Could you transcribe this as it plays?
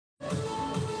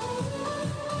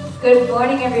Good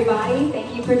morning, everybody.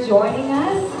 Thank you for joining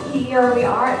us. Here we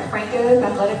are at Franco's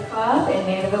Athletic Club in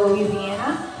Mandeville,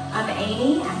 Louisiana. I'm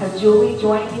Amy. I have Julie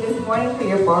joining me this morning for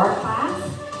your bar class.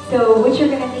 So what you're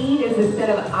going to need is a set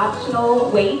of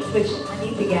optional weights, which I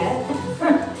need to get.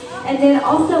 And then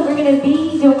also we're going to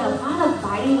be doing a lot of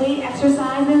body weight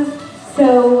exercises.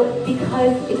 So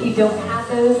because if you don't have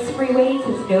those free weights,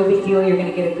 it's no big deal. You're going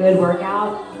to get a good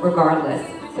workout regardless.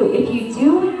 So if you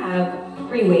do have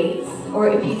free weights, or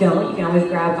if you don't, you can always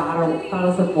grab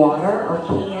bottles of water or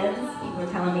cans. People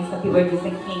are telling me some people are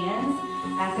using cans.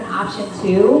 That's an option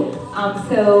too.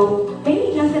 So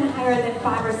maybe nothing higher than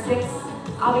 5 or 6.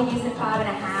 I'll be using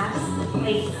 5.5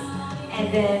 plates.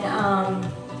 And then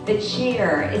the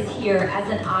chair is here as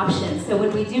an option. So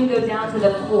when we do go down to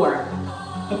the floor,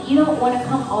 if you don't want to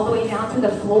come all the way down to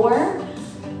the floor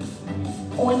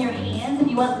on your hands, if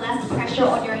you want less pressure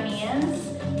on your hands,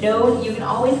 no, you can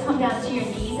always come down to your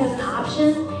knees as an option,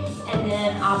 and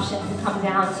then option to come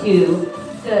down to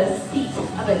the seat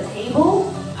of a table,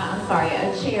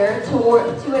 a chair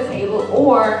to a table,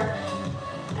 or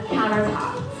a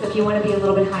countertop. So if you want to be a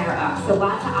little bit higher up. So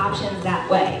lots of options that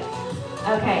way.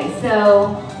 Okay, so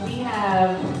we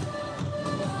have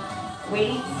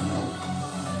weights,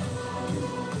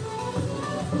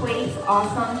 plates,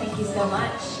 awesome, thank you so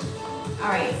much. All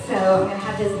right, so I'm gonna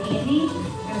have this handy.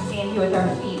 We're gonna stand here with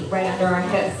our feet right under our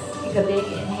hips. Take a big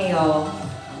inhale,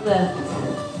 lift,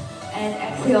 and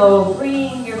exhale.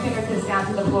 Bring your fingertips down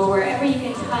to the floor wherever you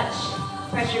can touch.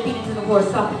 Press your feet into the floor,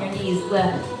 soften your knees,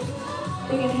 lift.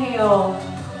 Big inhale,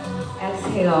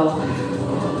 exhale.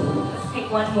 Let's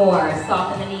take one more.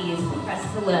 Soften the knees,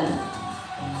 press to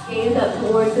lift. Gaze up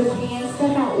towards those hands,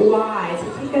 step out wide.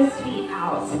 So take those feet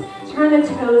out. Turn the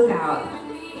toes out.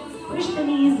 Push the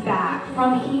knees back.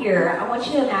 From here, I want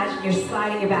you to imagine you're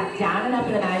sliding your back down and up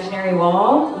an imaginary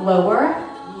wall. Lower,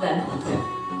 lift.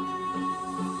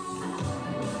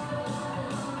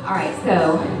 All right,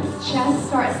 so chest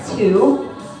starts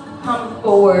to come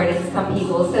forward in some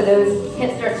people. So those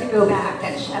hips start to go back.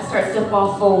 That chest starts to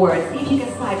fall forward. See if you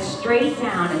can slide straight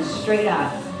down and straight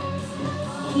up.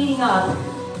 Heating up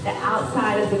the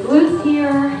outside of the glutes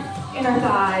here, inner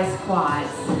thighs,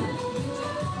 quads.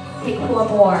 Take 4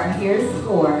 more. Here's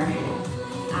 4.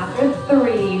 After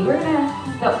 3, we're gonna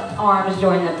have the arms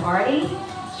join the party.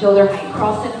 Shoulder height,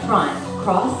 cross in front.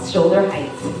 Cross, shoulder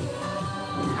height.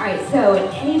 All right, so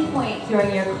at any point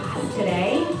during your class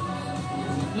today,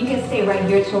 you can stay right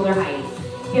here at shoulder height.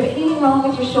 If you have anything wrong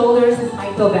with your shoulders, this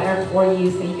might feel better for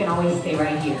you, so you can always stay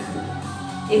right here.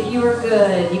 If you are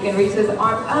good, you can reach those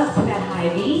arms up to that high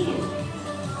V.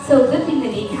 So lifting the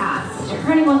kneecaps,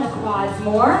 turning on the quads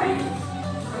more.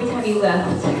 Every time you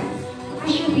lift,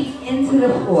 press your feet into the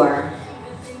floor.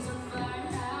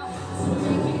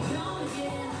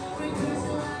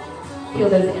 Feel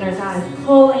those inner thighs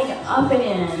pulling up and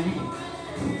in.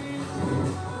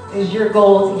 Is your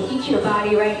goal to heat your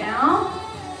body right now?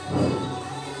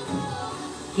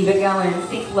 Keep it going,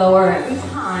 sink lower every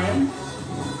time.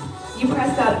 You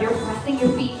press up, you're pressing your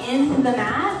feet into the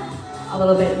mat a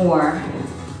little bit more.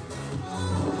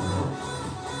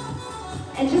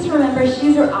 And just remember,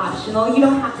 shoes are optional. You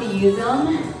don't have to use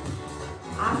them.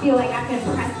 I feel like I can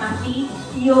press my feet,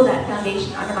 feel that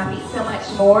foundation under my feet so much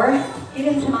more, get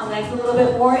into my legs a little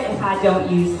bit more if I don't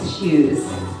use the shoes.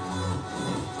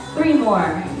 3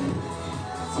 more,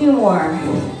 2 more.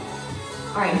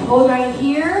 All right, hold right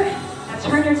here. Now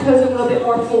turn your toes a little bit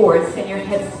more forward, send your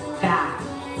hips back.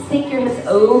 Sink your hips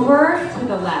over to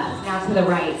the left, now to the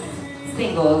right.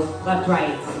 Singles, left,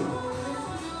 right.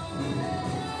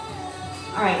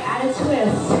 All right, add a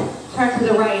twist. Turn to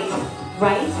the right,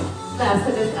 right, left,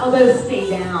 so those elbows stay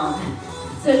down.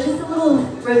 So just a little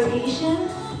rotation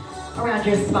around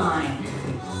your spine.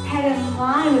 Head in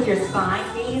line with your spine.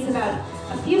 Gaze about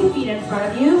a few feet in front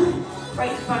of you,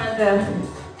 right in front of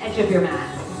the edge of your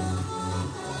mat.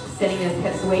 Sending those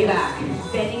hips way back,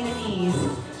 bending the knees,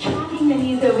 tracking the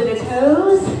knees over the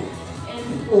toes.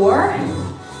 In 4,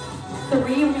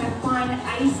 3, we're gonna find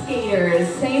ice skaters.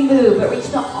 Same move, but reach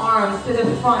the arms to the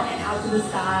front and out to the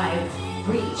side.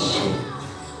 Reach.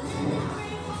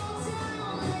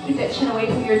 Keep that chin away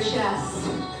from your chest.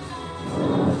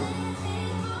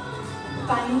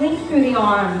 Find length through the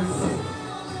arms.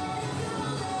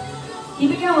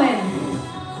 Keep it going.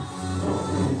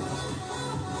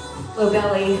 Low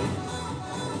belly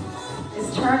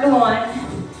is turned on.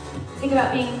 Think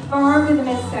about being firm to the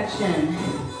midsection.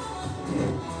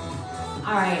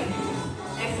 All right,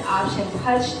 next option,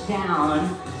 touch down.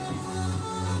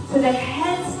 So the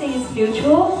head stays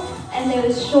neutral and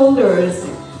those shoulders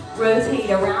rotate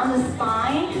around the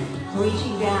spine,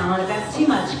 reaching down. If that's too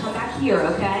much, come back here,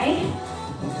 okay?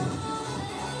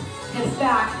 Hips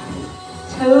back,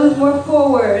 toes more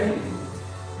forward.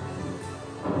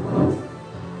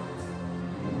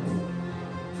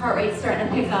 Heart rate's starting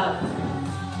to pick up.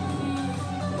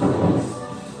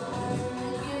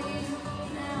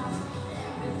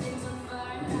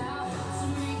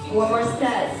 One more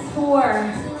set.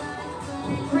 4,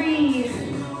 3,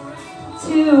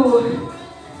 2.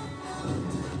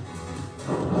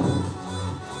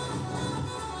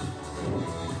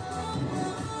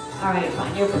 All right,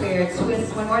 find your clear.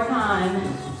 Twist one more time.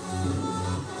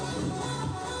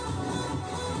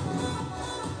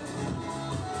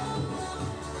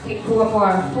 Take 4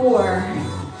 more. 4,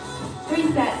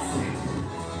 3 sets.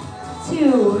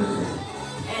 2,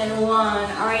 and 1.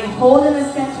 All right, hold in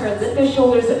the center. Lift the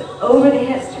shoulders over the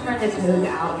hips. Turn the toes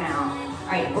out now.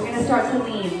 All right, we're gonna start to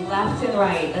lean left and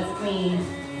right. Let's lean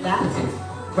left,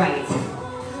 right.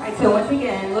 All right, so once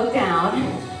again, look down.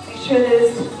 Make sure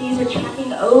those knees are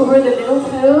tracking over the middle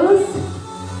toes.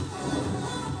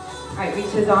 All right,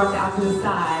 reach those arms out to the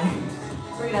side.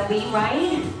 We're gonna lean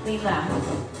right, lean left,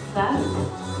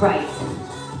 left, right.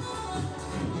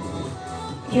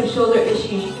 If you have shoulder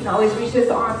issues, you can always reach those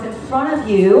arms in front of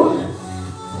you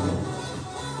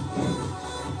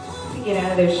to get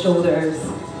out of those shoulders.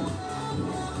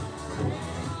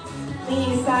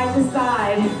 Leaning side to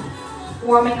side,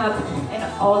 warming up in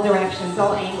all directions,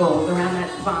 all angles around that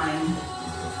spine.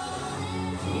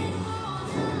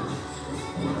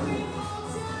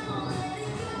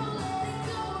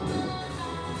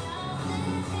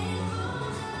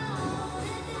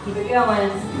 Keep it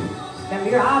going. Remember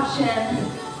your option.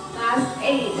 Last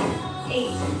 8,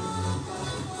 8,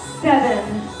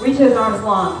 7. Reach those arms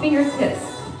long. Fingertips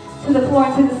to the floor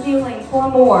and to the ceiling. 4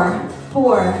 more.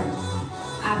 4.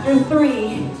 After 3,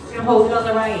 you're gonna hold it on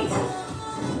the right.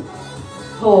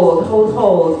 Hold, hold,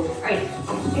 hold. All right,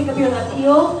 pick up your left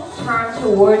heel, turn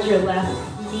towards your left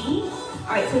knee.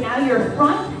 All right, so now your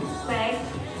front leg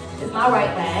is my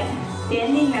right leg.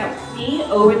 Bending that knee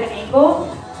over the ankle.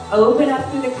 Open up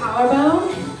through the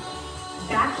collarbone.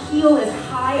 Back heel is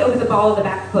high over the ball of the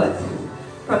back foot.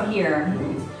 From here,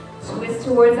 twist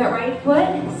towards that right foot,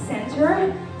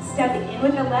 center, step in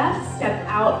with the left, step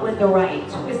out with the right.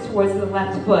 Twist towards the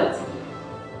left foot,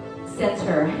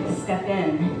 center, step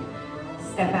in,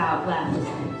 step out left,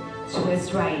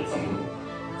 twist right,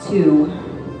 2,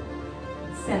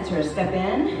 center, step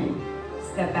in,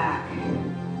 step back.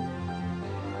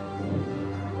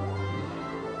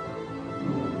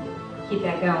 Keep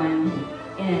that going,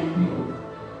 in,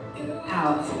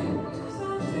 out.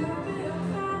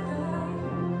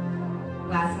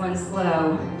 Last one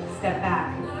slow, step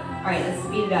back. All right, let's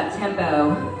speed it up,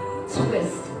 tempo.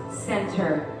 Twist,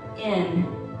 center, in,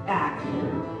 back.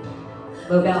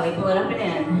 Low belly, pull it up and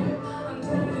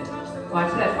in.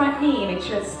 Watch that front knee, make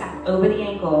sure it's stacked over the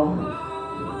ankle.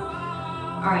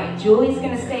 All right, Julie's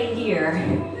gonna stay here.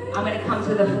 I'm gonna come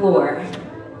to the floor.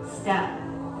 Step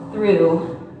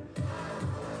through.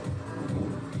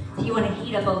 If you want to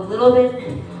heat up a little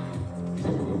bit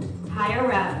higher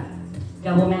rep,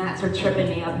 double mats are tripping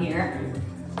me up here.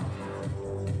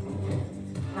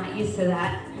 Not used to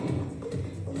that.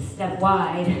 Step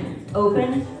wide,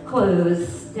 open, close,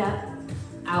 step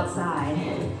outside.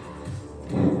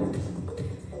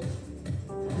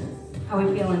 How are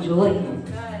we feeling, Julie?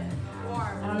 Good,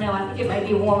 warm. I don't know, I think it might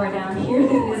be warmer down here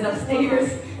than it is upstairs.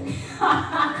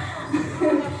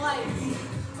 The lights.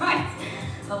 Right,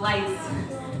 the lights.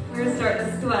 We're starting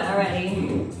to sweat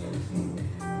already.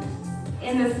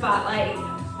 In the spotlight.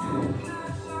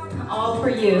 All for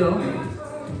you.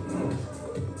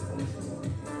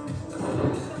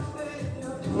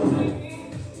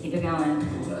 Keep it going.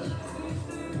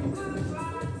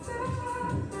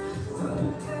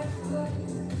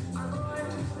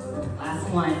 Last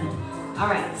one. All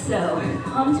right, so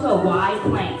come to a wide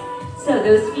plank. So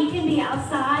those feet can be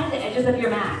outside the edges of your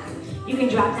mat. You can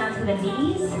drop down to the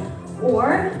knees,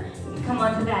 or you come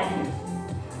onto that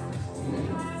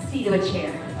seat of a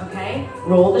chair, okay?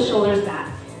 Roll the shoulders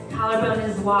back. Collarbone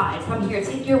is wide. From here,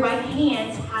 take your right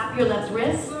hand, tap your left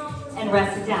wrist, and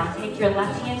rest it down. Take your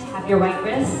left hand, tap your right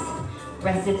wrist,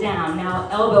 rest it down. Now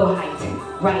elbow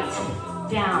height, right,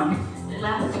 down,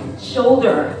 left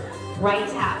shoulder, right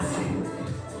taps,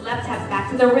 left taps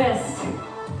back to the wrist.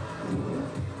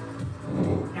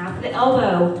 Now to the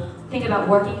elbow. Think about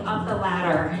working up the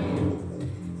ladder.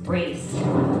 Brace.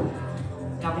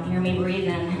 Y'all can hear me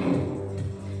breathing.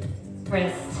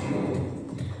 Wrist,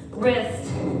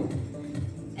 wrist,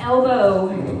 elbow,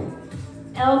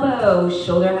 elbow,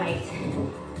 shoulder height.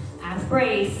 Abs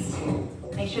braced.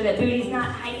 Make sure that booty's not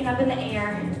hiking up in the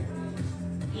air.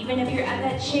 Even if you're at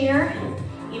that chair,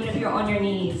 even if you're on your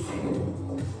knees.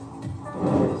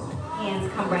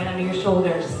 Hands come right under your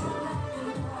shoulders.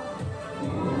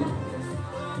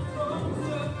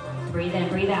 Breathe in,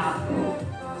 breathe out.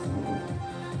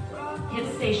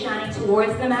 Hips stay shining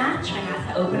towards the mat. Try not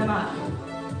to open them up.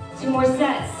 2 more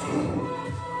sets.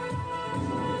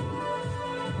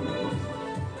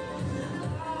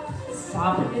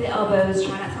 Soften through the elbows.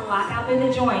 Try not to lock out through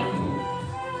the joint.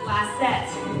 Last set.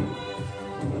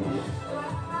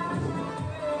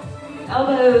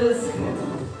 Elbows.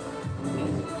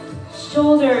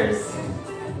 Shoulders.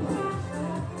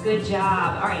 Good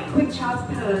job. All right, quick child's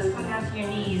pose. Come down to your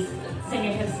knees. Send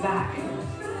your hips back.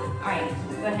 All right,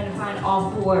 go ahead and find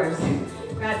all fours.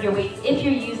 Grab your weights if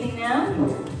you're using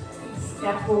them.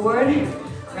 Step forward.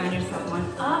 Ground yourself one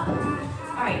up.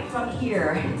 All right, from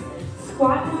here,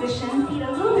 squat position. Feet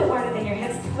a little bit wider than your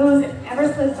hips. Toes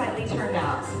ever so slightly turned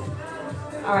out.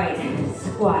 All right,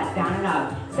 squat, down and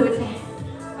up. So it's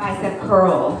a bicep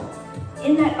curl.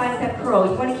 In that bicep curl,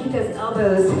 you want to keep those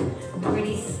elbows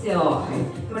pretty still.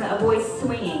 You want to avoid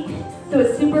swinging. So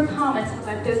it's super common to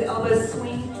let those elbows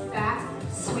swing back,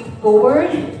 swing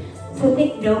forward. So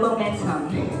think no momentum.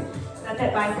 Let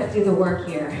that bicep do the work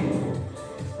here.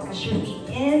 Press your feet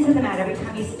into the mat every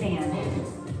time you stand.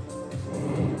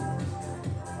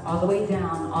 All the way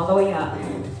down, all the way up.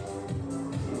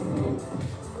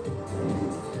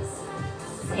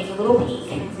 Take a little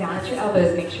peek down at your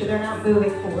elbows. Make sure they're not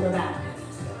moving forward or back.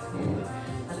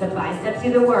 Let the biceps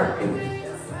do the work.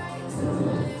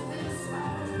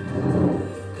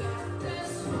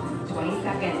 20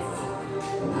 seconds.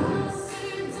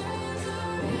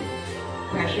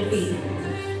 Press your feet.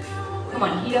 Come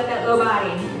on, heat up that low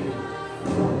body.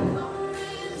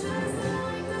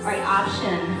 All right,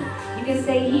 option. You can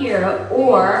stay here,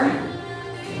 or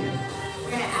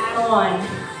you're gonna add on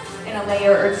in a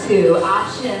layer or 2.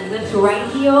 Option, lift right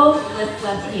heel, lift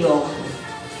left heel.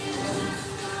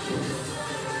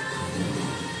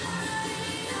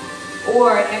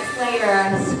 Or next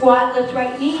layer, squat, lift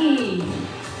right knee.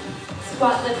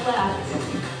 Squat, lift left.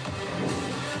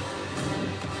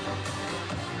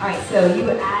 All right, so you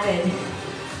added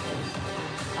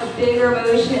a bigger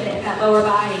motion in that lower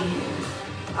body.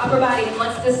 Upper body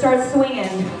wants to start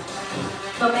swinging.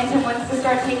 Momentum wants to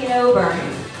start taking over.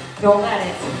 Don't let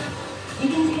it. You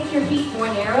can take your feet more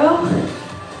narrow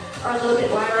or a little bit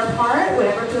wider apart,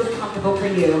 whatever feels comfortable for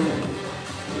you.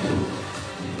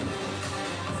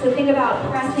 So think about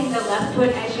pressing the left foot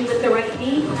as you lift the right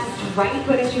knee. Press right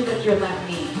foot as you lift your left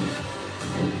knee.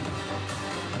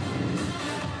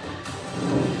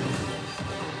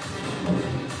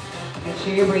 Make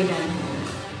sure you're breathing.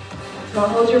 Don't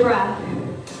hold your breath.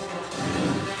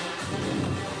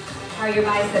 How are your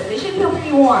biceps? They should feel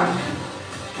pretty warm.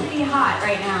 Pretty hot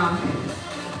right now.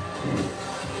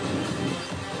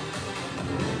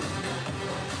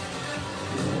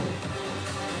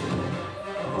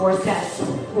 Four sets.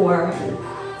 4,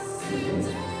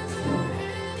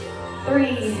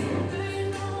 3,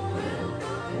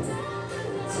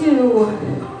 2,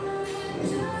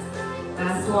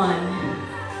 last one.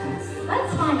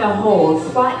 Let's find a hold.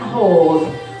 Squat and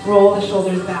hold. Roll the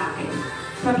shoulders back.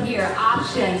 From here,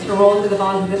 option to roll through the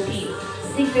balls of the feet.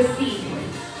 Sink the seat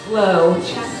low,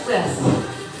 chest lifts.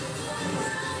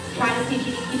 Try to see if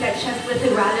you can keep that chest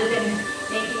lifted rather than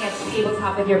making a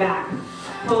tabletop with your back.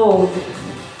 Hold.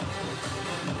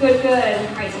 Good, good.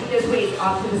 All right, take those weights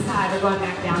off to the side. We're going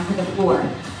back down to the floor.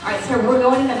 All right, so we're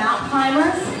going into mountain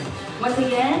climbers. Once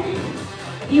again,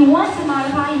 if you want to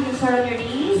modify, you can start on your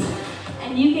knees.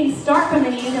 And you can start from the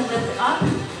knees and lift up,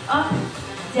 up,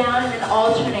 down, and then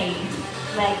alternate.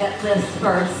 Leg that lifts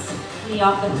first, knee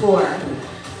off the floor.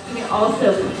 You can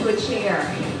also come to a chair.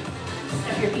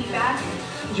 Step your feet back,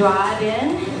 drive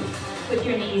in, with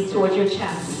your knees towards your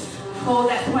chest. Hold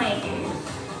that plank.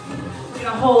 We're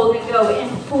gonna hold and go in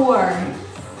 4,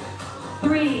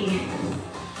 3,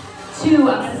 2. I'm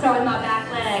gonna start with my back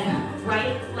leg.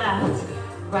 Right, left,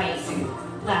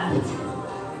 left.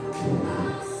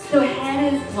 So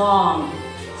head is long.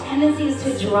 Tendency is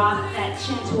to drop that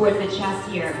chin towards the chest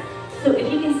here. So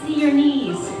if you can see your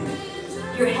knees,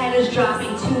 your head is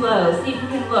dropping too low. See if you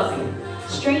can look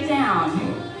straight down.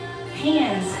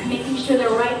 Hands, making sure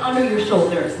they're right under your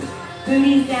shoulders.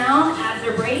 Booties down, abs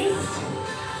are braced.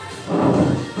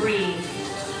 Breathe.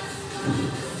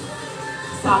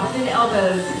 Soften through the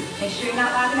elbows. Make sure you're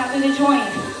not locking out through the joint.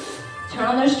 Turn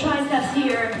on those triceps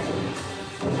here.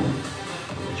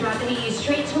 Drop the knees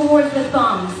straight towards the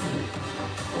thumbs.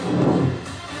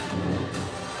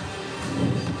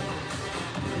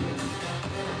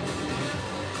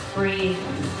 Breathe.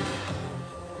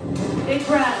 Big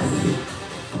breaths.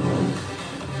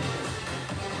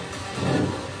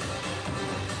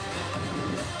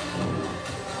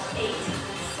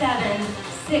 7,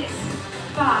 6,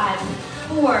 5,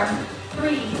 4,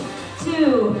 3,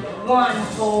 2, 1.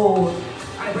 Hold. All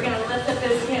right, we're gonna lift up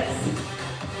those hips.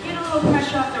 Get a little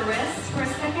pressure off the wrists for a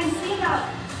second. See about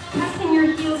pressing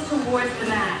your heels towards the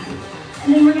mat.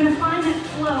 And then we're gonna find that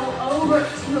flow over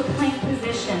to a plank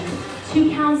position.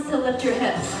 2 counts to lift your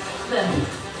hips.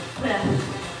 Lift,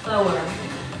 lift, lower.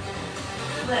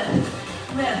 Lift,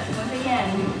 lift. Once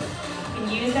again, you can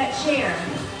use that chair.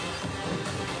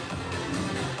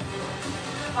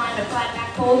 Find a flat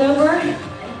back fold over,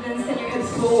 and then send your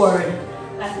hips forward.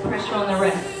 Less pressure on the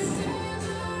wrists.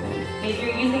 Maybe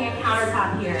you're using a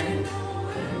countertop here.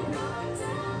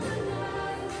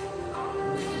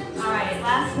 All right,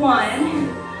 last one.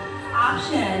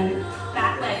 Option.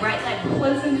 Back leg, right leg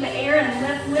floats into the air and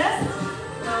lift,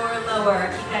 lift. Lower, lower.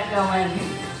 Keep that going.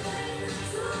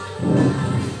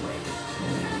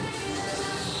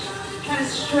 Try to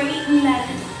straighten that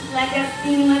leg that's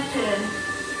being lifted.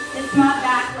 It's my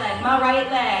back leg, my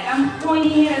right leg. I'm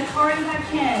pointing it as hard as I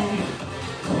can.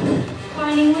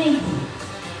 Finding length.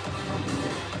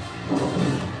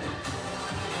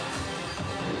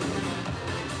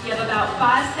 You have about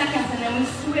 5 seconds and then we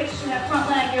switch to that front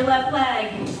leg, your left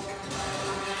leg.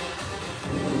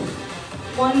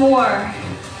 One more.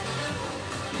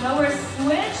 Lower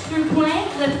switch through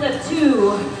plank, lift, lift,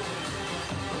 2.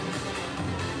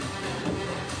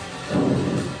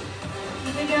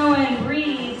 Keep it going,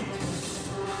 breathe.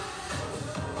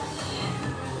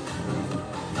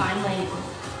 Find length.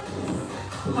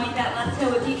 Point that left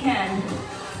toe if you can.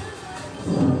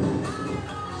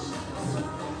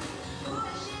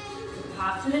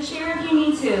 Hop to the chair if you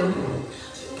need to.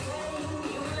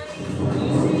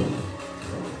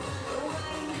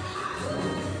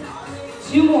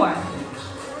 Two more.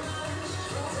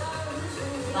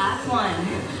 Last one.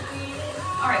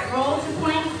 All right, roll to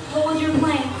plank, hold your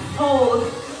plank, hold.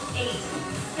 8,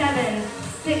 7,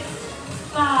 6,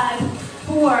 5,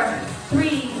 4,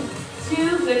 3,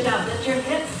 2. Good job. Lift your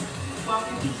hips. Walk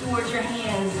your feet towards your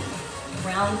hands.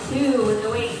 Round 2 with the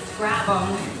weights. Grab them.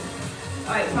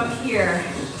 All right, from here,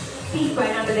 feet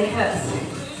right under the hips.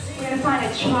 We're going to find a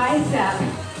tricep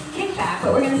kickback,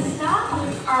 but we're going to stop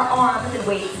our arms and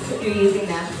weights if you're using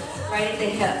them right at the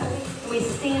hip. We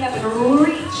stand up and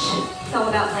reach. It's all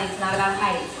about length, not about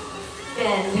height.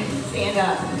 Bend, stand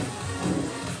up.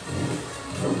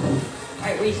 All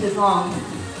right, reach as long.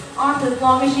 Arms as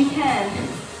long as you can.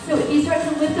 So if you start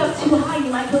to lift up too high,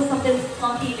 you might feel something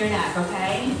funky in your neck,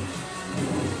 okay?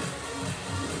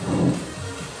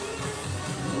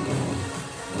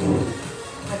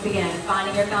 Once again,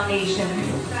 finding your foundation.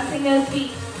 Pressing those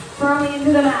feet firmly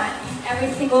into the mat.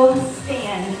 Every single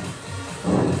stand.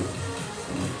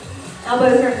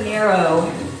 Elbows are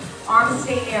narrow. Arms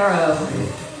stay narrow.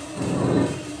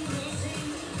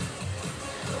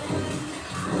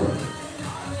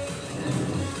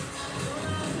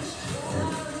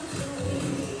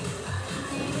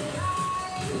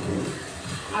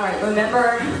 All right,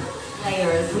 remember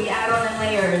layers. We add on in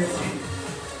layers.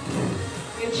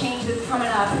 Your change is coming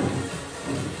up.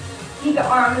 Keep the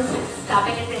arms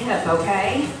stopping at the hip,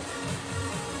 okay?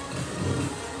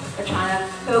 We're trying to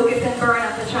focus and burn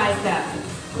up the tricep.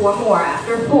 4 more.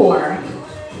 After 4,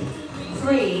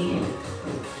 3,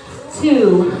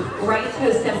 2, right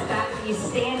toe steps back. You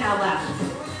stand now left.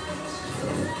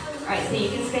 All right, so you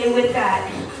can stay with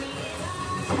that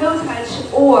toe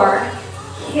touch or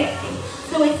kick.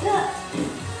 So it's a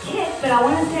kick, but I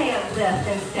want to say a lift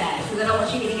instead, because I don't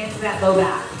want you getting into that low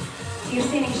back. So you're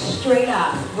standing straight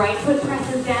up. Right foot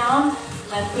presses down,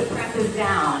 left foot presses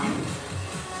down.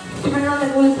 Turn on the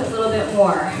glutes a little bit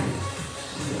more.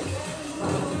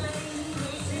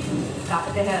 Stop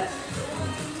at the hip.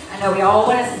 I know we all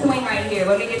want to swing right here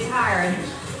when we get tired.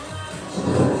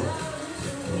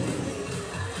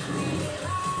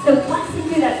 So flexing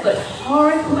through that foot,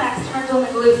 hard flex, turns on the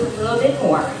glutes a little bit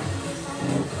more.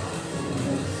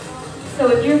 So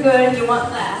if you're good and you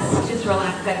want less, just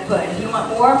relax that foot. If you want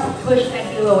more, push that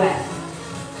heel away.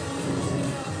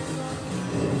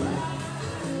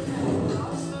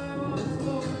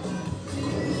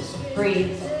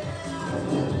 Breathe.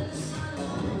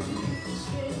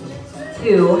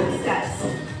 2 sets.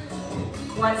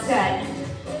 1 set.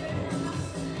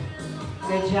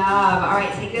 Good job. All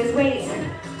right, take those weights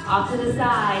off to the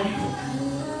side.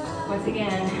 Once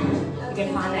again, you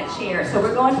can find that chair. So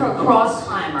we're going for a cross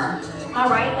climber. My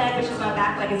right leg, which is my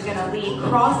back leg, is going to lead,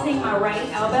 crossing my right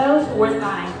elbow towards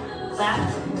my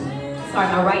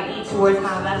my right knee towards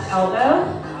my left elbow.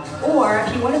 Or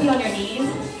if you want to be on your knees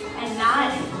and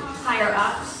not higher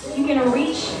up, you can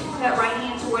reach that right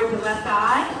hand towards the left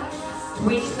thigh,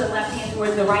 reach the left hand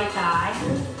towards the right thigh,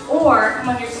 or come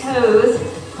on your toes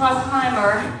Cross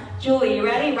climber. Julie, you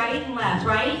ready? Right and left,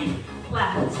 right,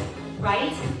 left,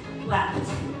 right,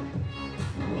 left.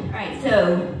 All right,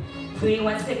 so booty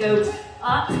wants to go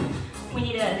up. We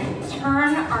need to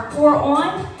turn our core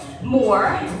on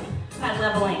more by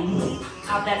leveling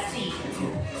out that seat.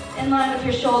 In line with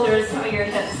your shoulders or your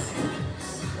hips.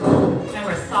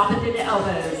 Remember, soften through the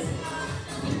elbows.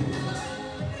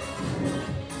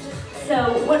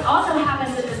 So what also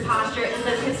happens with this posture is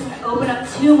those hips can open up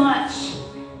too much.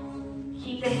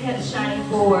 Keep the hips shining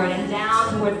forward and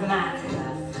down towards the mat.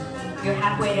 You're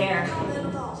halfway there.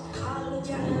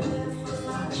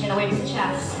 Chin away from the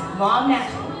chest. Long neck.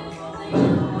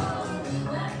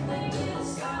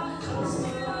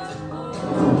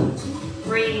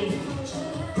 Breathe.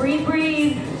 Breathe,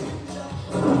 breathe.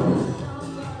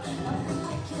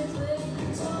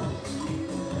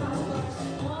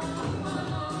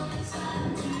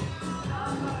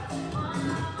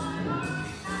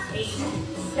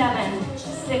 Seven,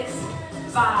 6,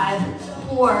 5,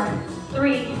 4,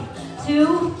 3,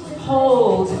 2,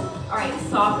 hold. All right,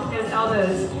 soften those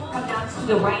elbows. Come down to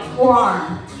the right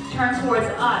forearm. Turn towards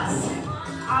us.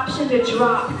 Option to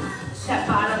drop that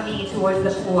bottom knee towards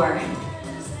the floor.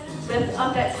 Lift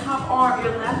up that top arm,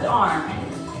 your left arm.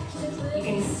 You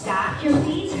can stack your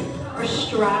feet or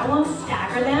straddle them,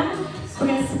 stagger them. We're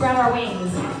gonna spread our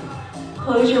wings.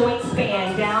 Close your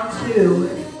wingspan, down 2,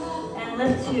 and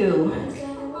lift 2.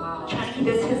 Trying to keep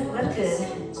those hips lifted.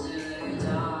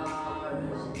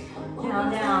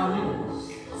 Down, down.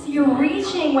 So you're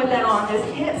reaching with that arm, those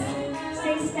hips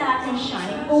stay stacked and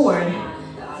shining forward.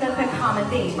 So that's a common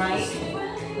theme, right?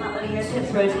 Not letting those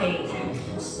hips rotate.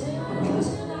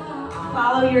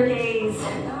 Follow your gaze.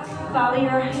 Follow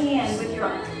your hand with your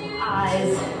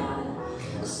eyes.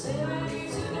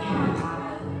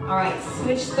 All right,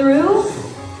 switch through.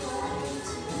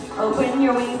 Open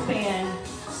your wingspan.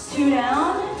 2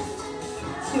 down.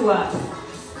 2 up.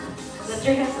 Lift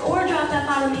your hips or drop that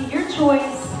bottom knee, your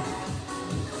choice.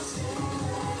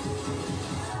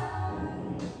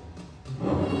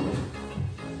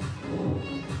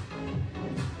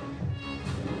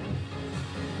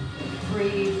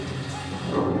 Breathe.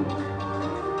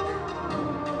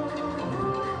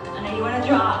 I know you want to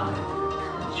drop.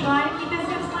 Try to keep those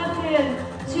hips lifted.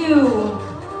 2.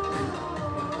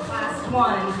 Last 1.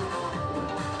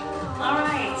 All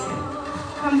right.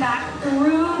 Come back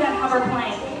through that hover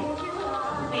plank.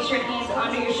 Place your hands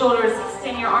under your shoulders.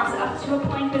 Extend your arms up to a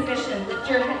plank position. Lift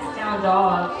your hips down,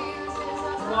 dog.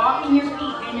 Walking your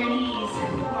feet and your knees.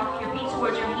 Walk your feet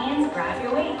towards your hands. Grab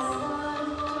your weights.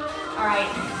 All right,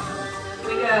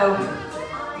 here we go.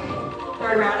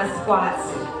 3rd round of squats.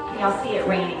 Y'all see it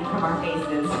raining from our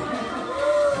faces.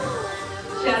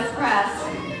 Chest press.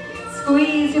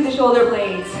 Squeeze through the shoulder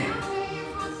blades.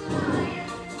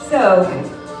 So,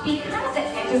 feet kind of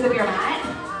at the edges of your mat,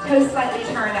 toes slightly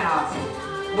turned out.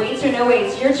 Weights or no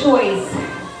weights, your choice.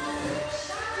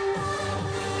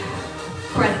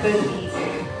 Press both feet.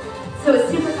 So it's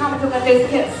super common to let those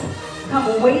hips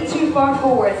come way too far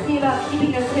forward. See about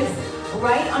keeping those hips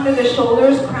right under the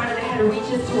shoulders, crown of the head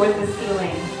reaches towards the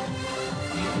ceiling.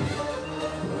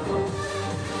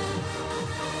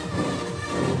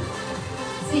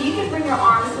 So you can bring your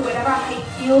arms to whatever height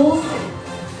feels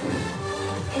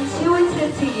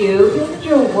intuitive to you. Feel that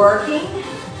you're working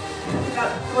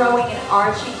without throwing and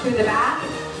arching through the back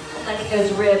and letting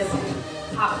those ribs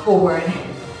pop forward.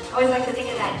 I always like to think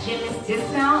of that gymnast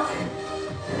dismount.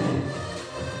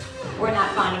 We're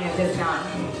not finding a dismount.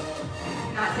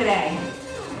 Not today.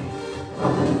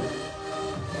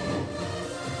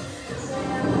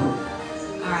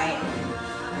 All right.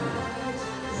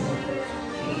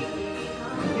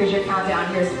 Here's your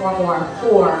countdown. Here's 4 more.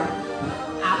 4.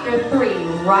 After 3,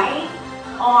 right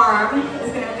arm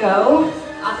is going to go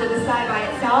out to the side by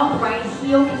itself. Right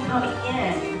heel can come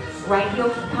in. Right heel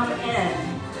can come in.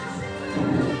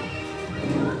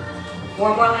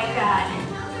 4 more like that.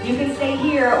 You can stay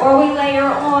here or we layer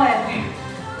on.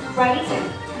 Right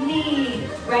knee.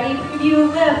 Ready for you,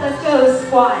 lift. Let's go.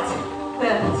 Squat.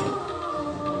 Lift.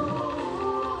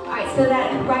 All right, so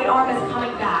that right arm is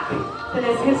coming back. So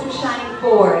those hips are shining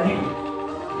forward.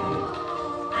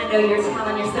 I know you're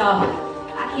telling yourself,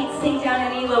 I can't sink down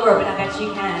any lower, but I bet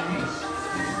you can.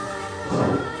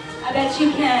 I bet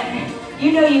you can.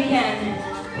 You know you can.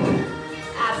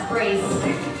 Abs braced.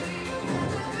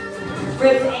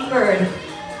 Ribs anchored.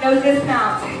 No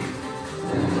dismount.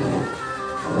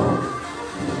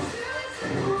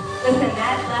 Listen,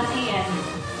 that left hand,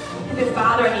 if it's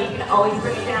bothering you, you can always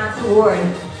bring it down toward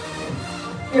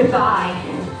your thigh,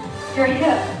 your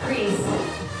hip crease,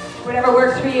 whatever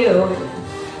works for you.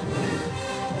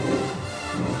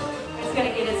 It's going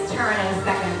to get its turn in a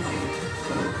second.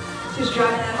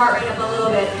 heart rate up a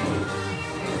little bit.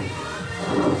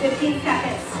 15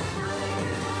 seconds.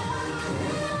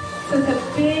 So it's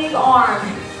a big arm.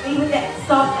 Lead with that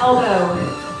soft elbow.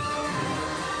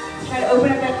 Try to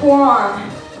open up that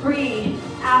forearm. 3,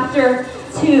 after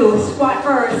 2, squat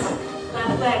first.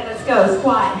 Left leg, let's go,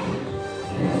 squat.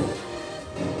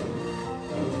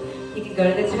 You can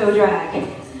go to the toe drag.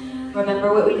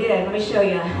 Remember what we did, let me show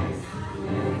you.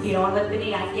 If you don't want to lift the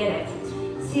knee, I get it.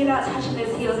 See about touching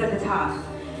those heels at the top.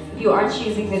 If you are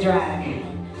choosing the drag.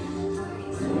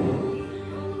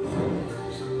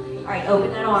 All right,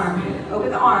 open that arm, open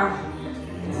the arm.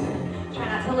 Try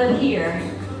not to lift here.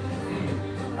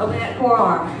 Open that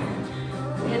forearm.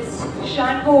 Hips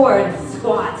shine forward,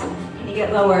 squat. Can you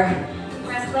get lower?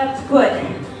 Press left foot.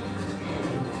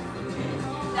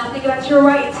 Now think about your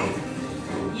right.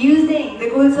 Using the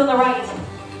glutes on the right.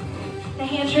 The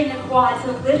hamstring, the quad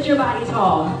to lift your body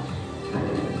tall.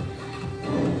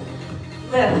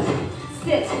 Lift,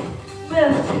 sit,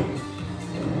 lift.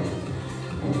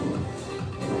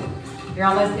 You're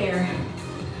almost there.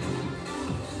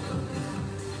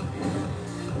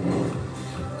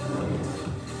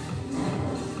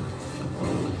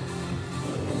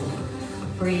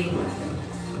 Breathe.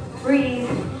 Breathe.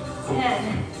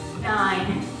 10,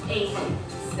 9, 8,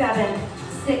 7,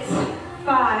 6,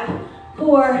 5,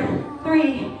 4,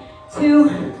 3, 2,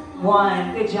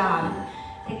 1. Good job.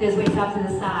 Take those weights off to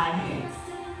the side.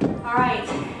 All right.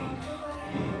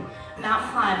 Mountain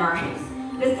climber.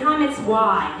 This time it's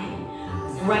wide.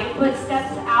 Right foot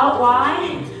steps out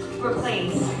wide.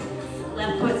 Replace.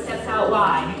 Left foot steps out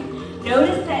wide.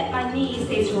 Notice that my knee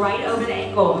stays right over the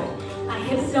ankle. My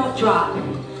hips don't drop.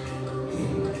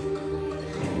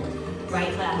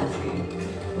 Right, left.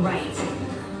 Right.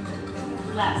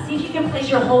 Left. See if you can place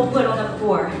your whole foot on the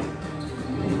floor.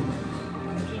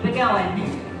 Keep it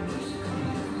going.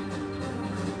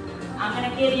 I'm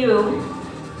going to give you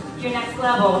your next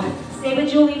level. Stay with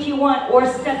Julie if you want, or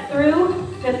step through,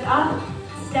 lift up,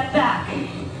 step back,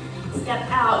 step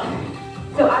out.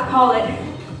 So I call it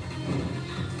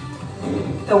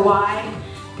the wide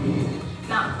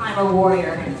mountain climber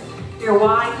warrior. You're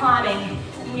wide climbing,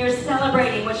 and you're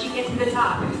celebrating once you get to the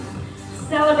top.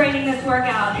 Celebrating this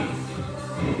workout.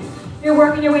 You're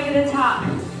working your way to the top.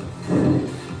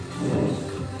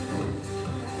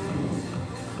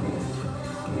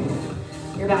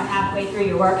 You're about halfway through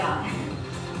your workout.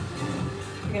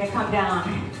 You're gonna come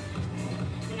down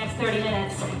the next 30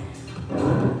 minutes.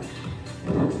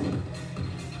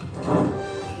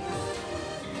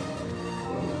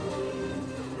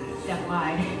 Step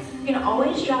wide. You can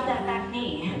always drop that back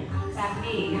knee. Back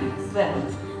knee,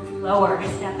 lift, lower,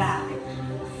 step back.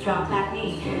 Drop back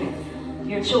knee.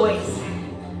 Your choice.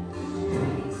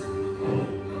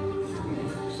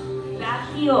 Back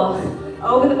heel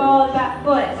over the ball of the back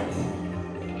foot.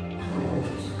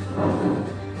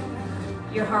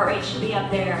 Your heart rate should be up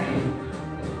there.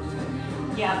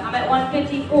 Yeah, I'm at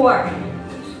 154.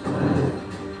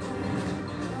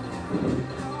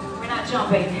 We're not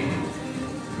jumping.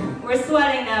 We're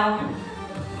sweating though.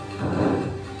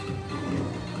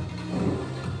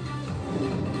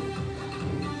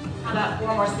 How about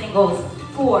 4 more singles?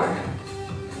 4.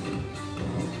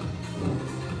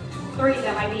 3,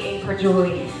 that might be 8 for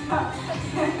Julie.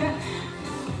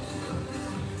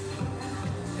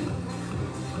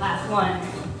 Last one.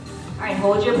 All right,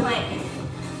 hold your plank.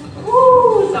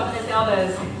 Woo, soften those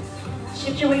elbows.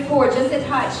 Shift your weight forward just a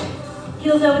touch.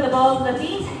 Heels over the balls of the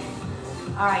feet.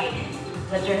 All right,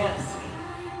 lift your hips.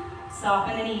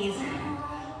 Soften the knees.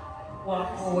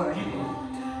 Walk forward.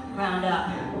 Round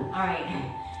up. All right,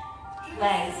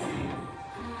 legs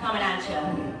coming at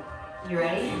you. You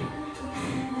ready?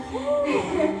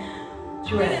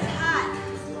 Drip. It's hot.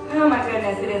 Oh my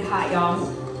goodness, it is hot, y'all.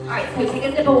 All right, so take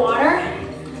a sip of water.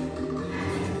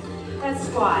 Let's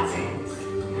squat.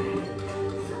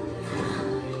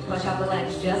 Push out the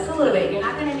legs just a little bit. You're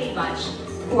not gonna need much.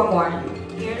 4 more.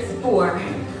 Here's 4,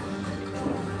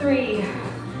 3,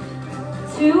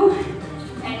 2,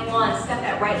 and 1. Step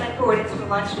that right leg forward into a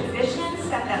lunge position.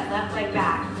 Step that left leg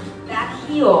back. Back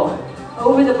heel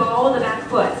over the ball of the back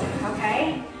foot,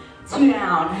 okay? 2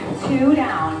 down, 2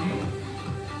 down,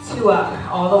 2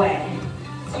 up, all the way.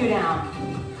 2 down,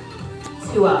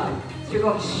 2 up. So you're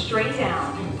going straight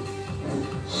down,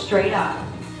 straight up.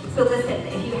 So listen,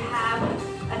 if you have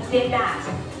a thin mat,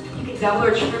 you can double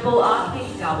or triple up,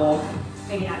 maybe double,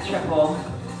 maybe not triple.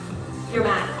 Your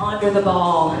mat under the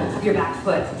ball of your back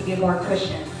foot to give you more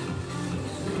cushion.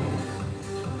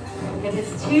 If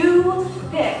it's too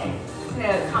thick, it's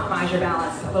gonna compromise your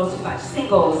balance a little too much.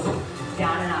 Singles,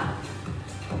 down and up.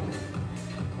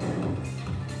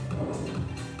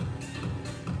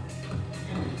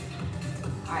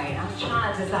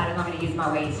 haven't decided if I'm going to use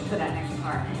my weights for that next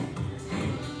part.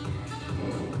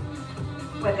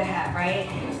 What the heck, right?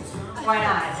 Why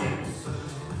not?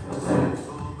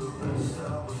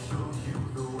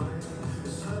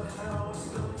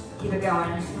 Keep it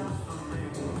going.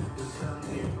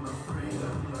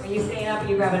 Are you staying up or are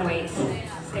you grabbing weights?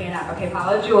 Staying up. Okay,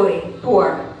 follow Julie.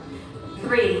 4,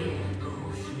 3,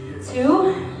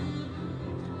 2,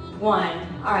 1.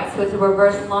 All right, so it's a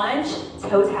reverse lunge,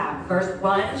 toe tap. Reverse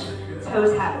lunge,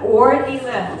 toe tap, or knee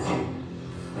lift.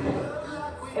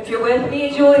 If you're with me,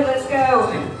 Julie, let's go.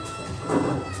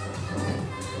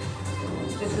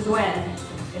 This is when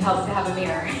it helps to have a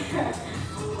mirror.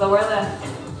 Lower lift.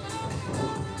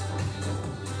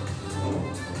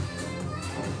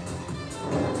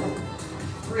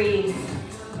 Breathe.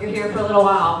 You're here for a little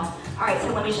while. All right, so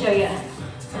let me show you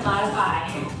to modify.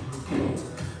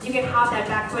 You can hop that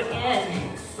back foot in.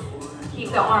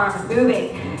 Keep the arms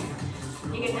moving.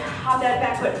 You can hop that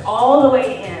back foot all the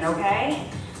way in, okay?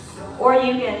 Or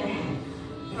you can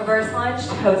reverse lunge,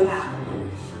 toe tap.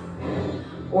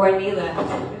 Or a knee lift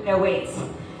with no weights.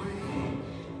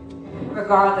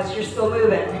 Regardless, you're still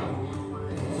moving.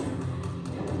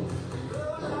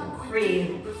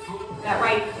 Breathe. That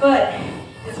right foot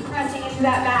is pressing into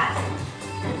that mat.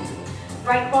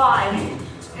 Right quad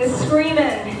is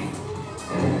screaming.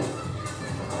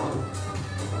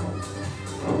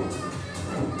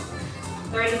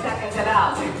 Seconds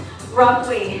about,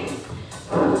 roughly.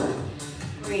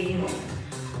 Breathe.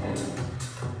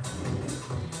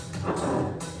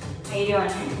 How you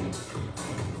doing?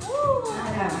 Woo. I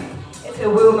know. It's a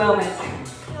woo moment.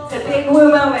 It's a big woo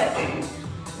moment.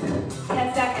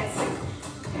 10 seconds.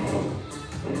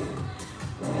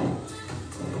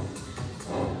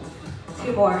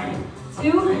 2 more. 2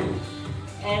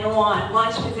 and 1.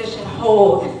 Lunge position,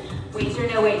 hold. Weights or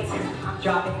no weights. I'm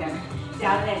dropping them.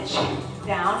 Down an inch.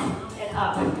 Down and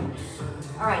up.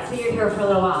 All right, so you're here for a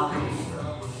little while.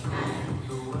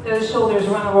 Those shoulders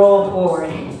want to roll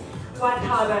forward. Wide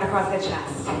collarbone across the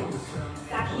chest.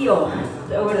 Back heel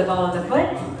over the ball of the foot.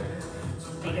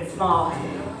 Make it small.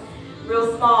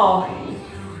 Real small.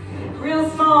 Real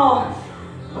small.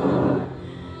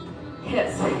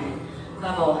 Hips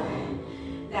level.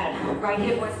 That right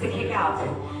hip wants to kick out.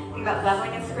 Think about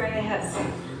leveling and squaring the hips.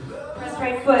 Press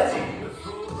right foot.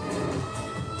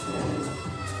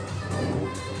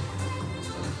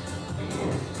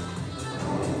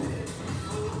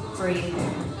 Breathe.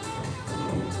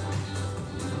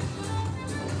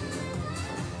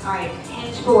 All right,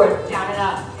 hinge forward, down and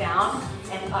up, down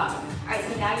and up. All right,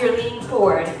 so now you're leaning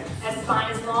forward. That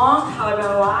spine is long,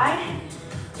 collarbone wide.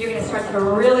 You're gonna start to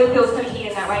really feel some heat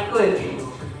in that right glute.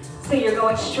 So you're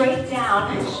going straight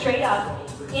down, straight up,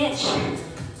 inch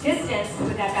distance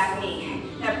with that back knee.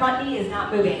 That front knee is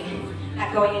not moving,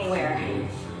 not going anywhere.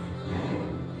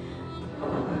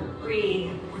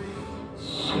 Breathe.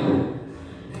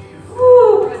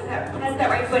 Woo, press that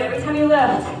right foot every time you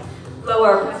lift.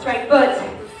 Lower, press right foot.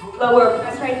 Lower,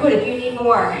 press right foot if you need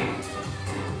more.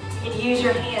 You can use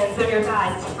your hands on your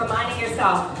thighs, reminding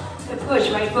yourself to push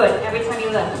right foot every time you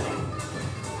lift.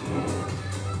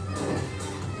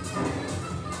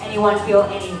 Anyone feel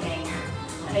anything?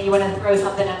 I know you want to throw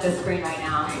something at the screen right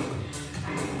now.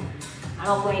 I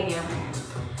don't blame you.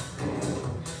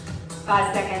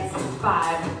 5 seconds.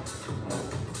 5,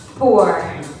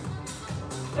 4,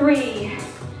 3,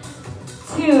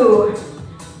 2,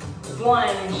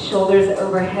 1. Shoulders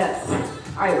over hips.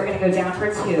 All right, we're gonna go down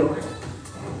for 2.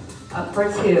 Up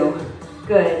for 2.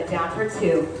 Good, down for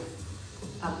 2.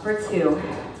 Up for 2.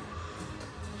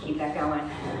 Keep that going.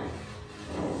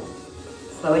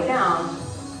 Slow it down.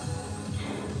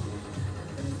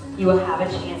 You will have a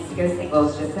chance to go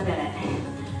singles just a minute.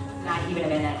 Not even a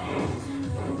minute.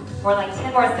 More like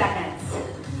 10 more seconds.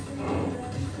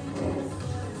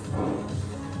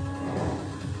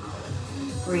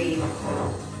 Breathe.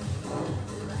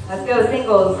 Let's go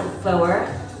singles. Slower.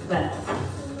 Lift.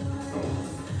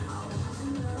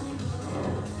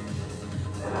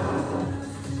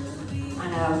 I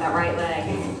know, that right leg.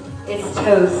 It's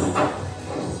toast.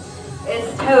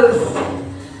 It's toast.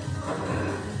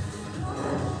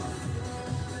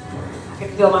 I can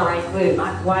feel my right glute,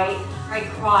 my right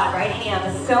quad, right ham,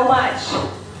 so much.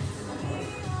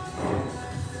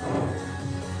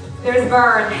 There's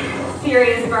burn,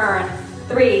 serious burn.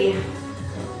 3,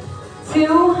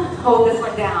 2, hold this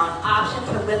one down. Option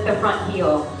to lift the front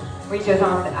heel. Reach those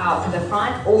arms out to the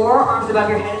front or arms above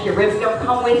your head if your ribs don't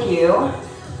come with you.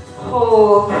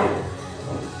 Hold.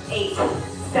 8,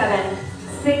 7,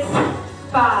 6,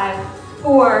 5,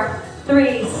 4,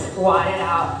 3. Squat it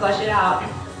out, flush it out.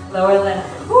 Lower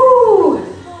lift. Woo!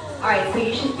 All right, so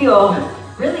you should feel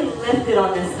really lifted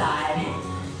on this side.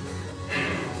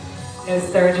 No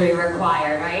surgery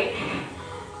required, right?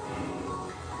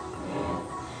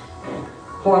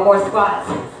 4 more squats.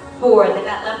 4, then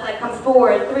that left leg comes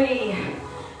forward. 3,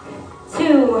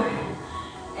 2,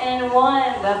 and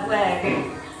 1. Left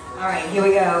leg. All right, here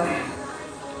we go.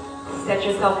 Set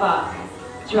yourself up.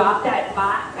 Drop that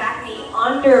back knee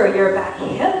under your back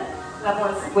hip. Level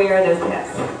and square those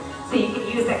hips. So you can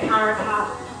use that countertop.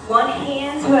 One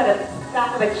hand to the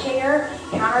back of a chair,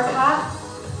 countertop.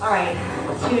 All right,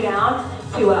 2 down,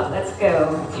 2 up. Let's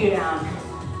go. 2 down,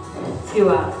 2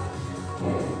 up.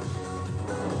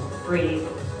 Breathe.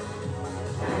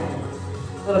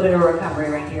 A little bit of recovery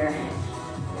right here.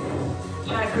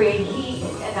 Trying to create heat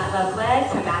in that left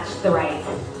leg to match the right.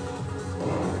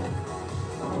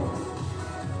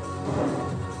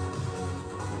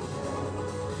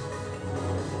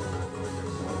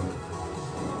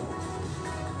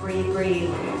 Breathe,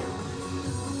 breathe.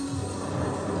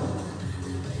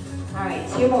 All right,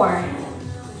 2 more.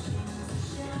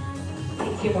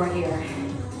 Take 2 more here.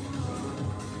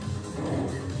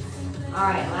 All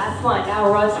right, last one.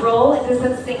 Now let's roll into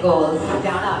some singles.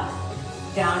 Down, up,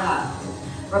 down, up.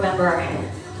 Remember,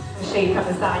 I'll show you from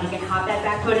the side. You can hop that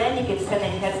back foot in. You can send the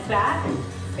hips back,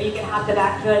 or you can hop the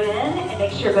back foot in and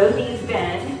make sure both knees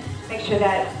bend. Make sure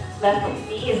that left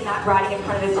knee is not riding in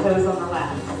front of the toes on the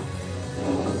left.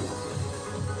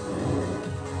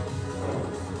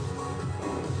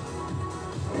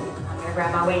 I'm gonna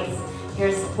grab my weights.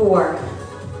 Here's 4,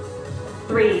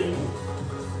 3,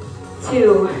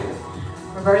 2,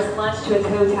 reverse lunge to a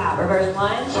toe tap. Reverse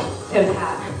lunge, toe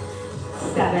tap.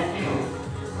 7,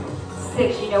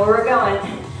 6, you know where we're going.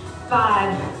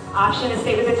 5, option to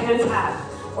stay with the toe tap.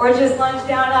 Or just lunge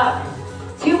down, up.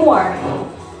 2 more.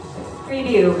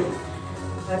 Preview.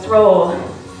 Let's roll.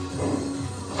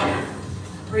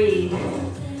 Breathe.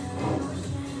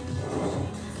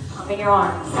 Pumping your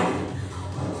arms.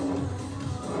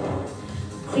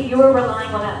 So you are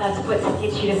relying on that left foot to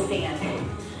get you to stand.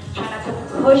 Try not to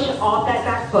push off that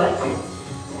back foot.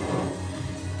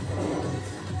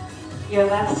 Your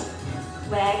left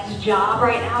leg's job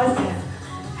right now is to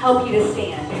help you to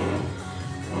stand.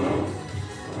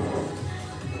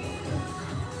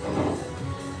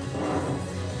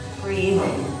 Breathe.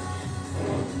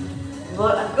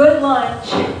 A good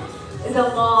lunge is a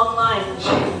long lunge.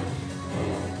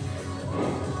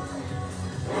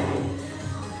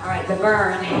 All right, the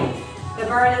burn. The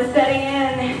burn is setting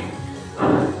in.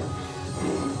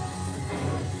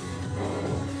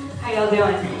 How y'all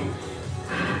doing?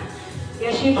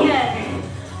 Yes, you can.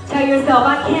 Tell yourself,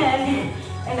 I can,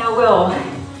 and I will.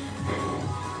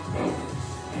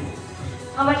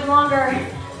 How much longer?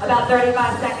 About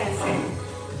 35 seconds.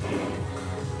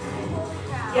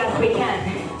 Yes, we can.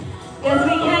 Yes,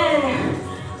 we can.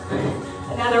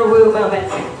 Another woo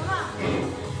moment.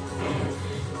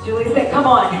 Julie said, come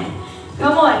on.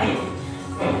 Come on.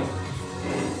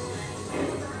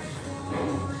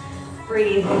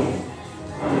 Breathe.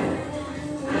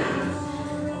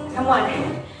 Come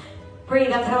on.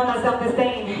 Breathe. I'm telling myself the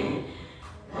same.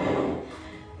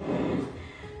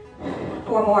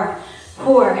 4 more.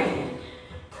 4,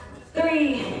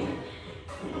 3,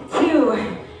 2,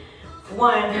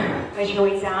 1. Place your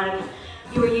weights down.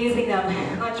 If you were using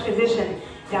them, lunge position.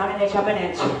 Down an inch, up an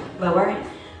inch. Lower,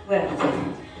 lift.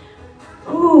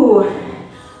 Ooh.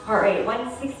 Heart rate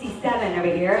 167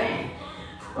 over here.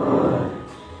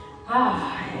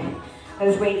 Ah.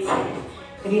 Those weights,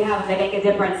 if you have them, they make a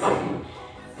difference.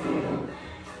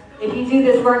 If you do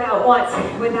this workout once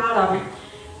without them,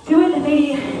 do it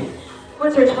maybe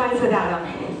once or twice without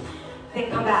them. Then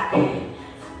come back.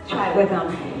 Try it with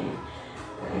them.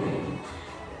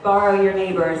 Borrow your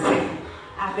neighbors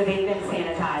after they've been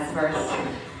sanitized first.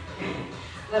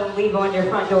 Let them leave on your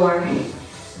front door.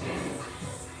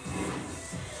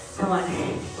 Come on,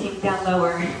 take it down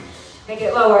lower. Make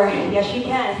it lower. Yes, you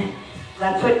can.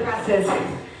 Left foot presses.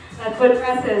 Left foot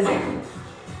presses.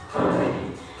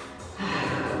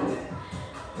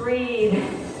 Breathe.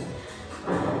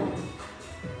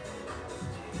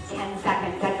 10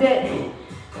 seconds. That's it.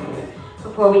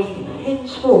 Before we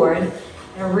hinge forward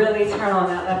and really turn on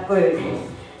that left glute.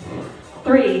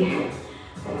 3,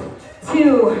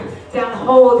 2, down,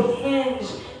 hold, hinge,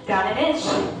 down an inch.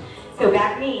 So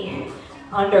back knee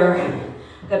under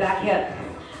the back hip.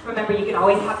 Remember, you can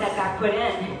always have that back foot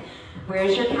in.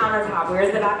 Where's your countertop?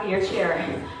 Where's the back of your chair?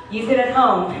 Use it at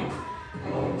home.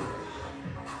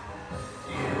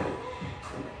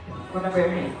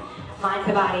 Remember, mind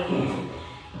to body.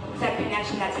 That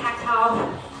connection, that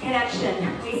tactile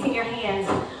connection. Placing your hands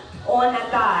on that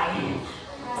thigh.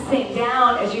 Pressing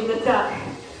down as you lift up.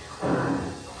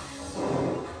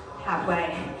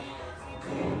 halfway.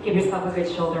 Give yourself a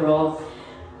good shoulder roll.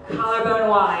 Collarbone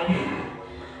wide.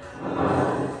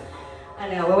 I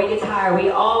know, when we get tired, we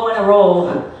all want to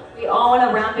roll. We all want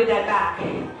to round through that back.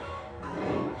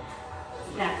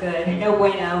 It's not good. No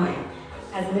bueno.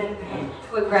 As in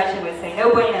what Gretchen would say.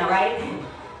 No bueno, right?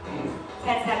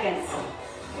 10 seconds.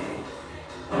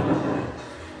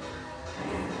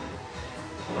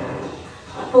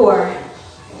 4,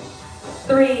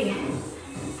 3,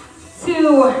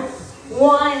 2,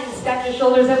 1. Stack your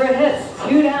shoulders over hips.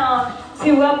 2 down,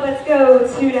 2 up. Let's go.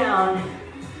 2 down.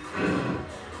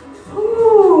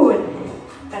 Whew.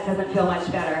 That doesn't feel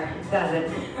much better, does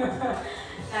it?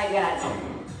 Not yet.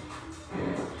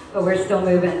 But we're still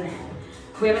moving.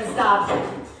 We haven't stopped.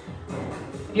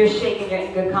 If you're shaking, you're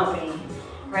in good company.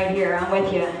 Right here, I'm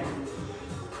with you.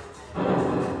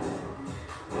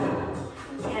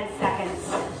 10 seconds.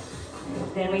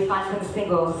 Then we find some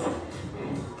singles.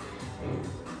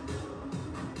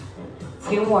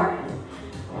 2 more.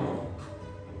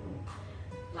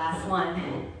 Last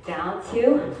one. Down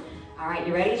 2. All right,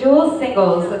 you ready, Jules?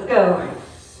 Singles. Let's go.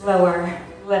 Lower,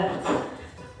 lift.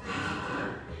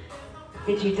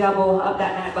 Did you double up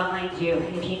that mat behind you?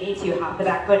 If you need to, hop the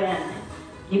back foot in.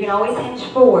 You can always hinge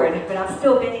forward, but I'm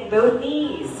still bending both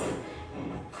knees.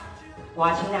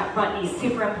 Watching that front knee,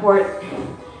 super important.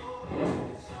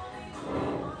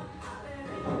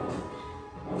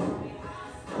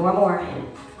 Four more.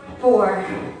 4,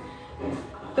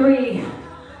 3,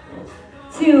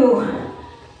 2,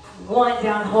 1.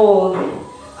 Down, hold.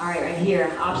 All right, right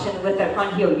here. Option to lift that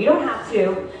front heel. You don't have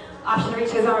to. Option to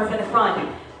reach those arms in the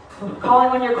front. Calling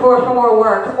on your core for more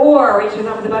work, or reach those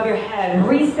arms above your head.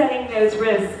 Resetting those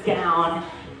ribs down.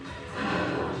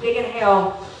 Big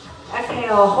inhale.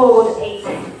 Exhale. Hold. 8,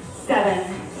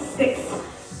 7, 6,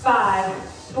 5,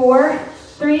 4,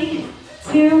 3,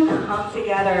 2. Come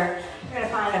together. You're going to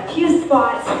find a few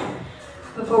spots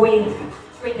before we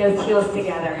bring those heels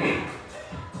together.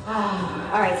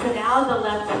 All right, so now the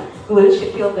left glute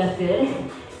should feel lifted.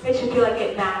 It should feel like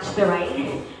it matched the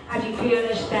right. As you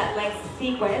finish that leg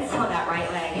sequence on that right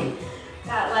leg,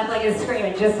 that left leg is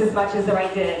screaming just as much as the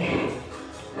right did.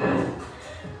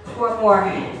 4 more.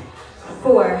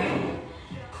 4,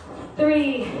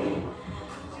 3,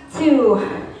 2,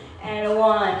 and 1.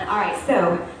 All right,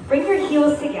 so bring your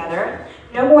heels together.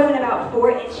 No more than about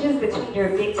 4 inches between your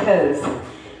big toes.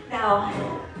 Now,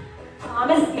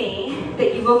 promise me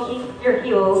that you will keep your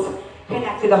heels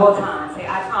connected the whole time. Say,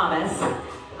 I promise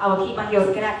I will keep my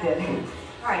heels connected.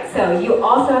 All right, so you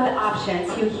also have the option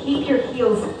to keep your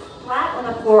heels flat on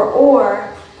the floor or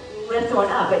lift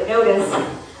one up. But notice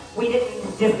we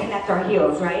didn't disconnect our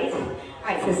heels, right? All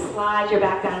right, so slide your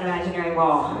back down an imaginary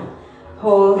wall.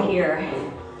 Hold here.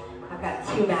 I've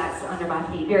got 2 mats under my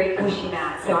feet, very cushy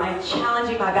mats. So I'm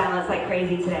challenging my balance like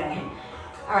crazy today.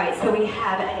 All right, so we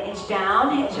have an inch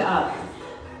down, inch up.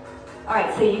 All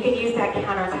right, so you can use that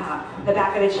countertop, the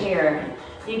back of the chair.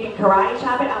 You can karate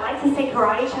chop it. I like to say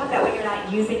karate chop, that way you're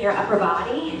not using your upper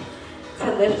body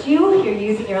to lift you, you're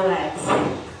using your legs.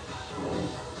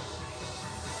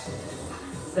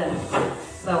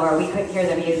 Lift, lower, we couldn't hear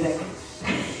the music,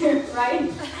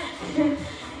 right?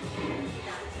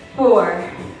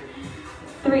 4,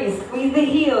 3, squeeze the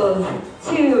heels.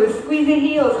 2, squeeze the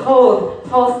heels, hold,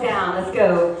 pulse down, let's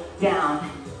go. Down,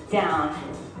 down.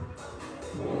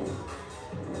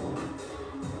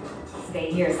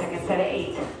 Stay here, second set of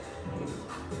 8.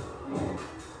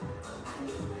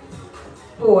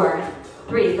 4,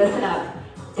 3, listen up.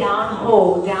 Down,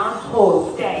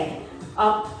 hold, stay.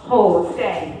 Up, hold,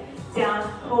 stay. Down,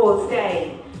 hold,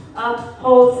 stay. Up,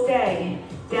 hold, stay.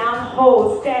 Down,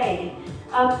 hold, stay.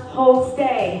 Up, hold,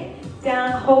 stay.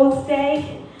 Down, hold,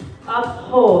 stay. Up,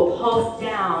 hold, pulse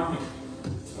down.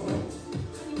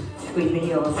 Squeeze the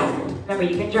heels. Remember,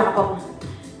 you can drop them.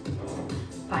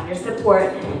 Find your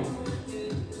support.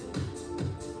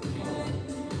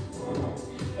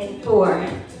 In 4,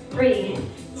 3,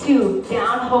 2,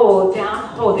 down, hold, down,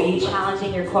 hold. Are you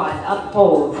challenging your quads? Up,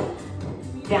 hold,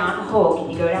 down, hold. Can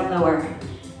you go down lower?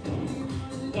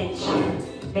 Inch,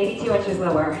 maybe 2 inches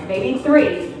lower, maybe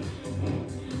 3.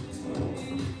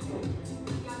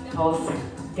 Pulse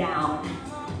down.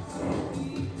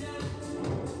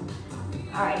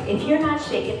 All right, if you're not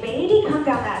shaking, maybe come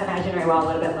down that imaginary wall a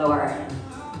little bit lower.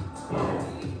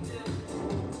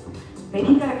 Maybe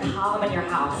you've got a column in your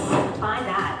house. Find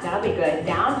that, that'll be good.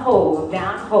 Down,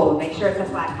 hold, make sure it's a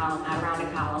flat column, not a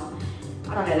rounded column.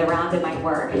 I don't know, the rounded might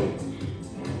work.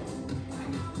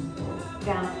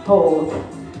 Down, hold,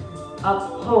 up,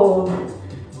 hold,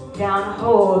 down,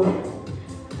 hold,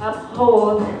 up,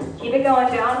 hold. Keep it going,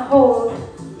 down, hold,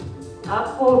 up,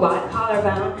 hold, wide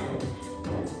collarbone.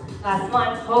 Last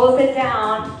one, pulls it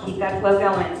down. Keep that flow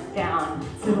going, down.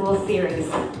 This is a little series.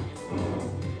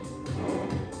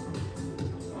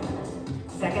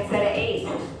 Second set of 8.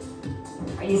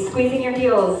 Are you squeezing your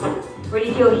heels? Where do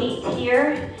you feel heat?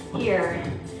 Here, here.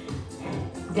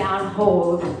 Down,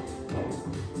 hold.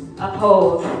 Up,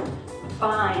 hold.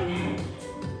 Find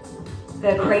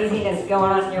the craziness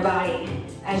going on in your body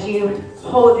as you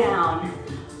hold down,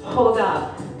 hold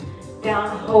up,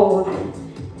 down, hold.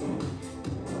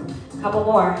 Couple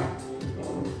more.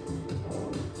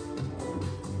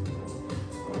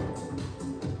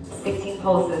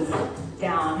 Pulses,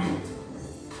 down.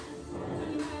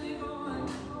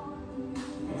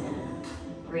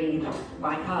 Breathe,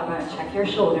 wide collarbone, check your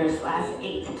shoulders. Last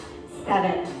 8,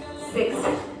 7, 6,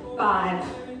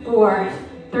 5, 4,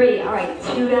 3. All right,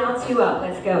 2 down, 2 up.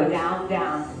 Let's go, down,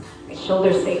 down. My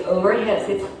shoulders stay over hips.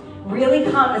 It's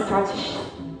really common to start to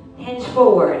hinge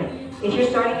forward. If you're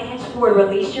starting to hinge forward,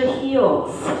 release your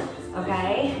heels,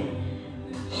 okay?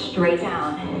 Straight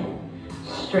down,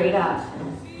 straight up.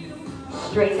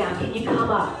 Straight down. Can you come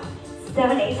up?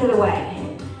 7/8 of the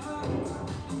way.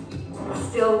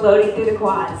 Still loading through the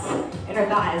quads. Inner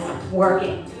thighs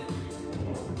working.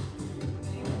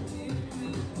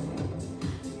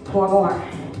 4 more.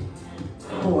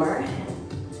 4.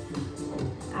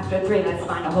 After 3, let's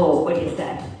find a hold. What do you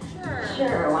say? Sure.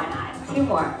 Sure, why not? 2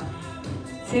 more.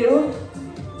 2.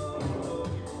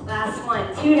 Last one.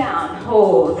 2 down.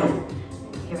 Hold.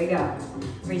 Here we go.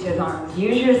 Reach those arms.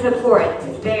 Use your support.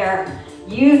 It's there.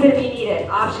 Use it if you need it.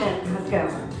 Option. Let's go.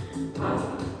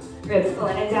 Ribs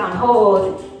pulling it down.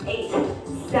 Hold. 8,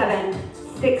 7,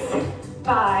 6,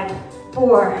 5,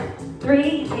 4,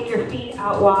 3. Take your feet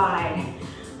out wide.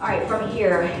 All right, from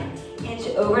here, hinge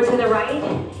over to the right.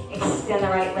 Extend the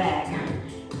right leg.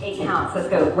 8 counts. Let's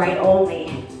go. Right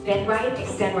only. Bend right.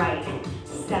 Extend right.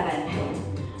 7,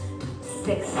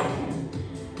 6,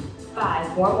 5.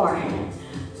 4 more.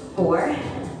 4,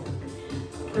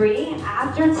 3.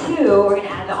 After 2, we're going to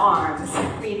add the arms.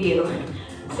 Preview.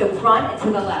 So front and to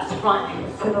the left. Front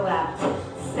to the left.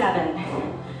 7,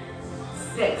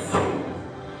 6,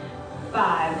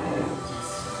 5,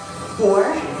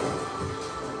 4,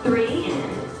 3,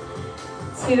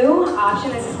 2.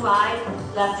 Option is slide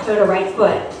left toe to right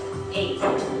foot. 8,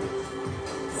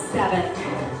 7,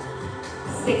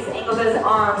 6. Angle those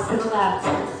arms to the left.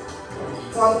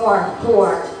 4 more.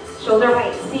 4. Shoulder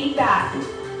height. Seat back.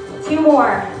 2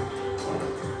 more.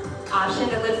 Option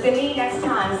to lift the knee next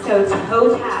time. So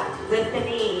toe tap, lift the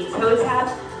knee. Toe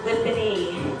tap, lift the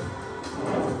knee.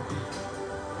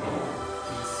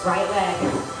 Right leg,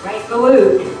 right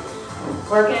glute.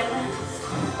 Working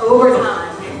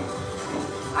overtime.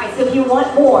 All right, so if you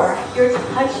want more, you're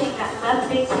touching that left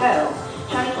big toe.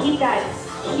 Trying to keep that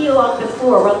heel off the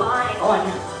floor, relying on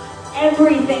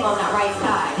everything on that right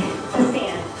side to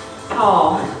stand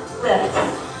tall, lift.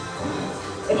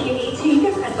 If you need to, you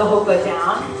can press the whole foot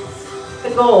down. The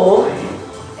goal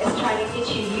is trying to get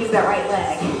you to use that right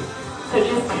leg. So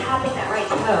just tapping that right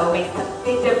toe makes a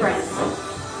big difference.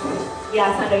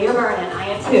 Yes, I know you're burning. I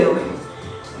am too.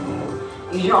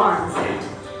 Use your arms.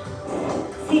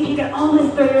 See if you can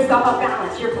always throw yourself off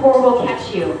balance. Your core will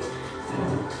catch you.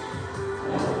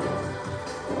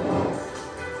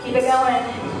 Keep it going.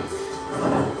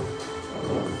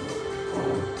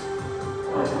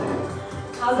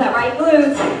 How's that right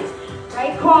glute?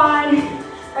 Right quad.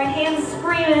 Right hand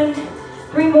screaming.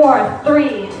 3 more.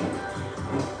 3,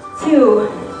 2,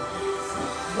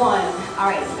 1. All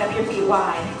right, step your feet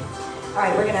wide. All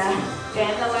right, we're gonna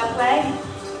bend the left leg,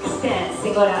 extend,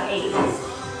 single it out. 8,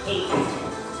 8,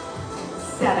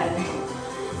 7,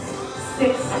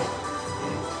 6,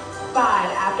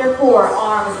 5. After 4,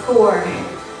 arms. 4,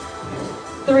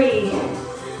 3,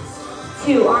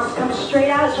 2. Arms come straight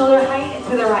out, shoulder height, and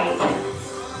to the right.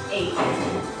 8,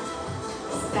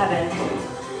 7,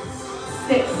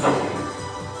 6,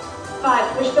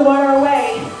 5. Push the water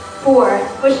away. 4.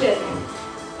 Push it.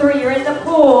 3. You're in the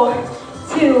pool.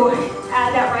 2.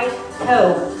 Add that right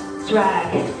toe.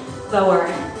 Drag. Lower.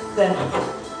 Lift.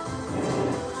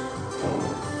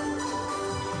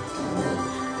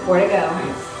 4 to go.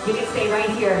 You can stay right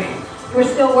here. We're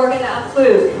still working the up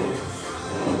glute.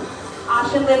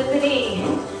 Option, lift the knee.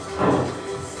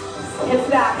 Hips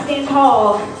back. Stand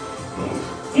tall.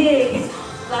 Dig.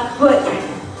 Left foot.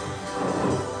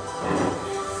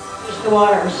 Push the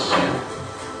water.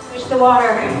 Push the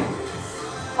water.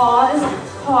 Pause.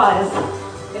 Pause.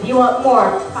 If you want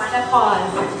more, find a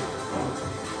pause.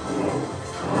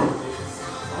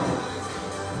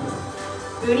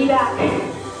 Booty back.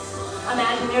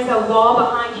 Imagine there's a wall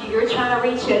behind you. You're trying to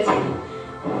reach it.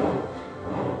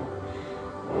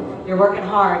 You're working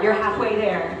hard. You're halfway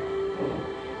there.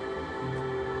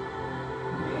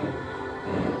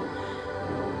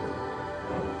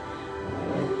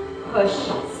 push,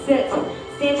 sit,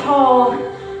 stand tall,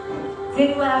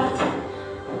 dig left,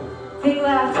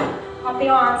 pump the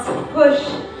arms, push.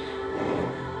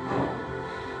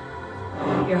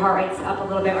 Your heart rate's up a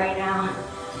little bit right now.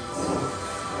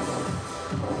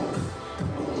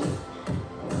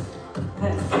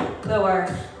 Lift, lower,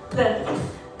 lift,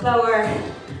 lower.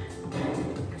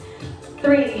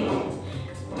 3,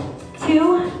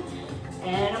 2,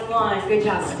 and 1. Good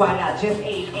job, squat out, just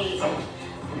 8,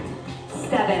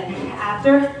 7.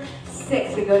 After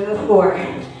 6, we go to the 4.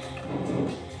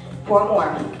 4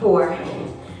 more, 4,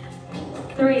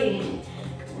 3,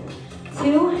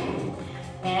 2,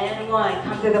 and 1.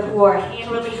 Come to the floor,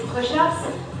 hand release push-ups.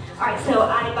 All right, so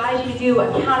I advise you to do a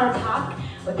countertop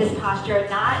with this posture,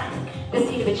 not the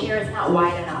seat of a chair, it's not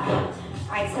wide enough.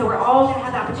 All right, so we're all gonna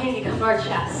have the opportunity to come to our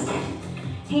chest.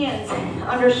 Hands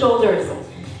under shoulders.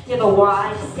 You have a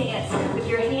wide stance with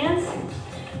your hands.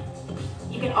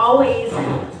 You can always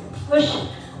push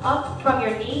up from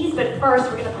your knees, but first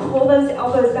we're gonna pull those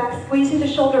elbows back, squeeze through the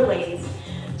shoulder blades.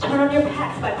 Turn on your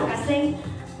pecs by pressing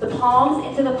the palms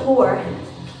into the floor.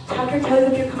 Tuck your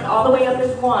toes if you're coming all the way up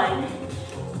as 1.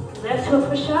 Lift to a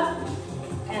push-up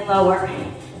and lower.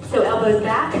 So elbows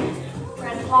back,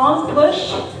 press palms,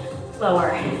 push,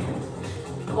 lower.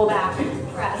 Pull back,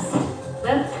 press,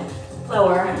 lift,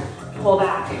 lower, pull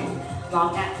back,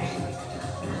 long neck.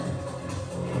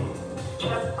 Try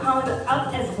to come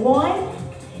up as 1.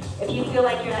 If you feel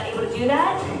like you're not able to do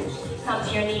that, come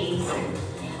to your knees.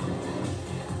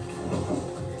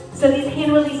 So these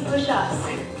hand release push-ups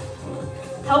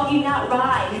help you not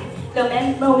ride the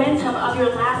momentum of your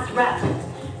last rep,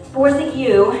 forcing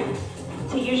you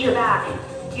to use your back,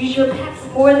 use your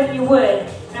pecs more than you would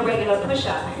in a regular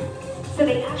push-up. So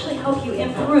they actually help you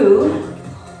improve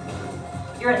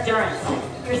your endurance,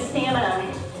 your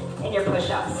stamina in your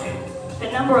push-ups.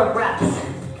 The number of reps,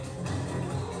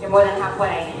 you're more than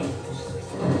halfway.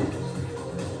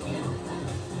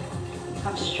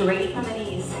 Come straight from the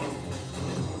knees.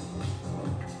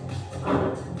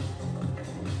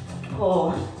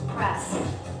 Pull, press,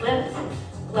 lift,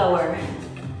 lower.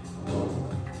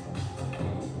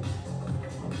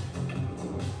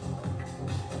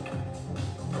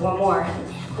 One more.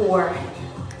 4,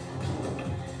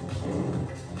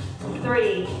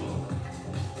 3,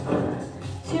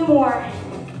 2 more.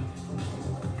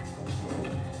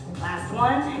 Last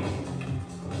one.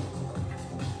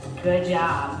 Good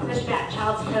job. Push back,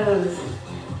 child's pose.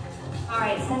 All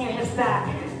right, send your hips back.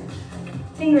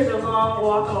 Fingers are long,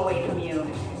 walk them away from you.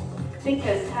 Big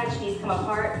toes touch, knees come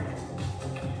apart.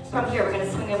 From here, we're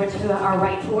gonna swing over to our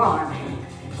right forearm.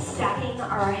 Stacking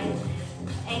our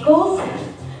ankles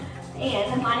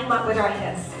and lining them up with our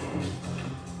hips.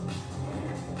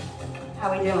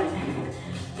 How are we doing?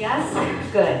 Yes?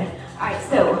 Good. All right,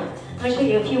 so I'm gonna show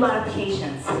you a few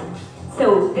modifications.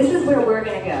 So this is where we're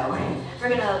gonna go. We're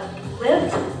gonna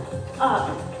lift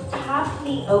up, top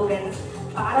knee opens,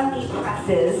 bottom knee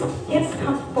presses, hips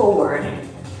come forward.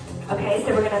 Okay,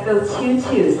 so we're gonna go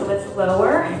 2-2. So let's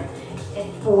lower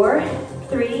in 4,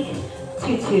 3,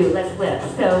 2-2. Let's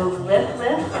lift. So lift,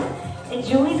 lift. And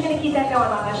Julie's gonna keep that going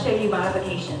while I show you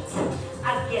modifications.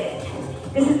 I get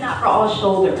it. This is not for all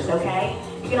shoulders, okay?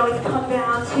 You can always come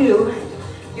down to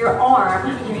your arm,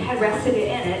 your head rested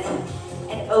in it,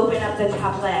 and open up the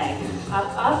top leg.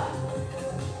 Up, up,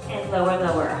 and lower,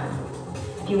 lower.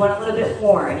 If you want a little bit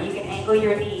more, you can angle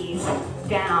your knees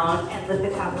down and lift the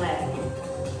top leg.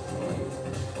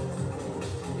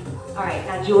 All right,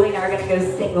 now Julie and I are gonna go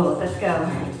singles. Let's go.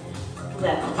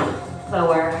 Lift,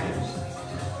 lower.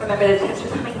 Remember the hips are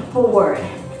coming forward.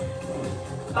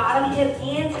 Bottom hip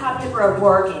and top hip are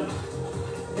working.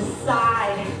 The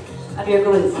side of your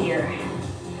glutes here.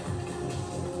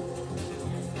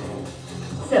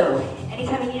 So,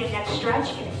 anytime you need a neck stretch,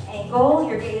 you can angle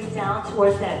your gaze down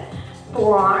towards that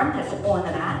forearm that's on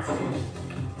the mat.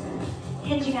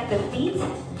 Hinging at the feet.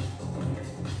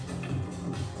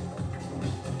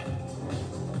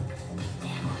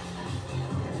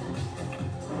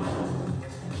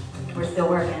 We're still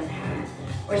working.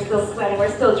 We're still sweating.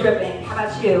 We're still dripping. How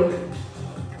about you?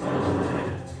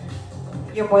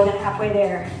 You're more than halfway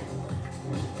there.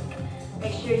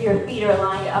 Make sure your feet are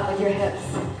lined up with your hips.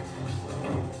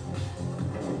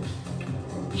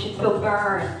 You should feel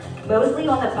burn, mostly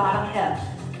on the bottom hip.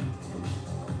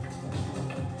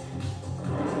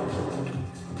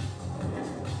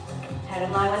 Head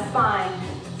in line with spine.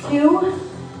 2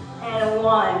 and 1.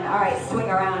 All right, swing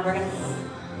around. We're gonna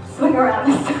swing around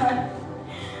this time.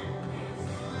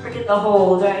 Forget the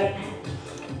hold, right?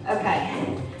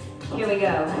 Okay, here we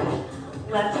go.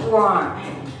 Left forearm.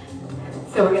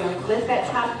 So we're gonna lift that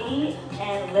top knee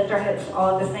and lift our hips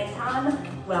all at the same time.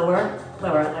 lower,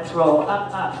 lower. Let's roll.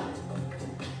 Up, up.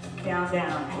 Down,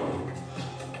 down.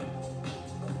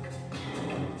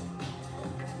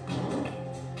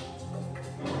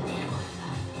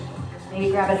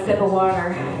 Maybe grab a sip of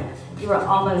water. You were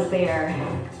almost there.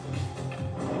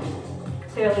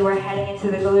 Clearly we're heading into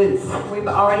the glutes. We've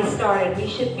already started. We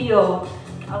should feel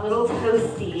a little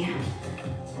toasty.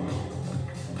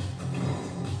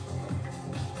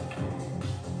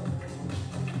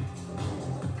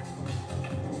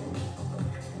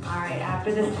 All right,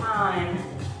 after this time,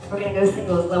 we're gonna go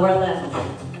singles, lower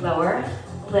lift, lower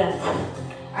lift.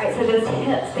 All right, so those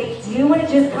hips, they do want to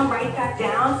just come right back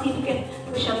down. See if you can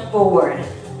push them forward.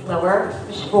 Lower,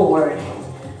 push forward.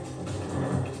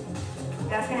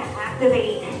 That's going to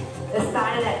activate the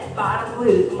side of that bottom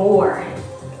glute more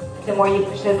the more you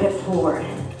push those hips forward.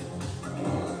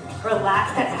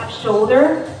 Relax that top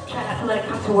shoulder. Try not to let it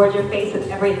come towards your face with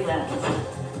every lift.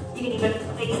 You can even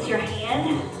place your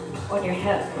hand on your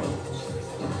hip.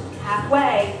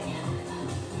 Halfway.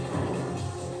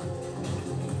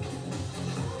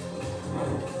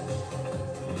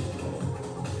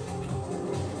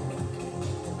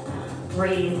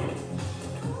 Breathe.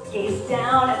 Gaze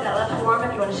down at that left forearm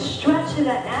if you want to stretch to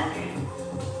that neck.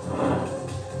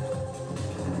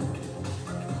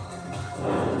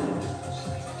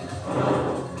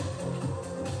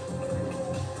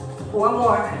 Four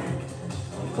more.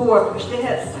 Four, push the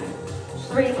hips.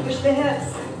 Three, push the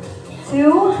hips.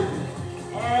 Two,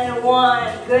 and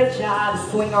one. Good job,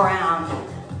 swing around.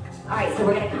 All right, so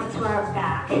we're gonna come to our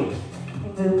back and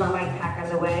move my mic pack out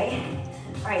of the way.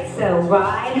 All right, so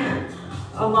ride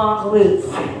along glutes.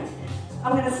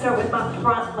 I'm gonna start with my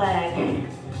front leg.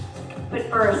 But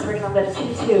first, we're gonna lift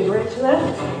 2-2, bridge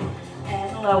lift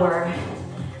and lower.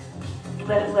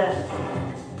 Lift, lift.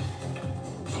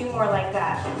 Two more like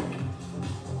that.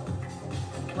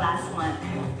 Last one.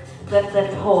 Lift,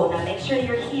 lift, hold. Now make sure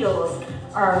your heels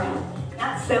are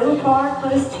not so far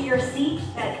close to your seat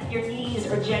that your knees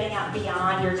are jetting out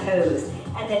beyond your toes.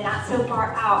 And then not so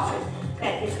far out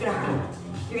that you're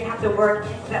gonna have to work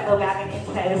into that low back and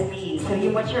into those knees. So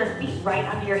you want your feet right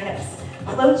under your hips.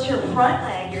 Float your front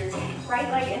leg, your right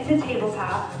leg into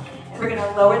tabletop, and we're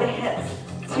gonna lower the hips.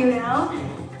 2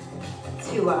 down,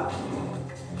 2 up.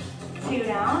 2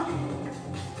 down,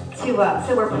 2 up.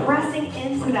 So we're pressing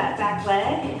into that back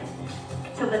leg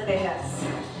to lift the hips.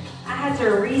 I had to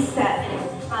reset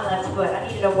my left foot. I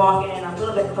needed to walk it in a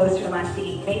little bit closer to my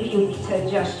seat. Maybe you need to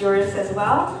adjust yours as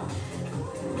well.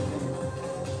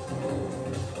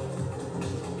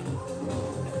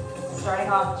 Starting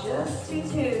off just 2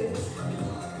 twos.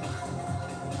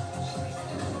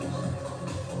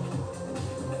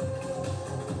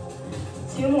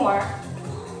 Two more.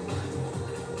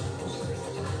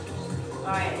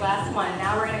 All right, last one.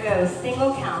 Now we're gonna go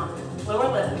single count, lower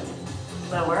lift,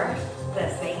 lower,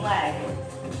 lift, same leg.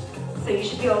 So you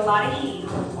should feel a lot of heat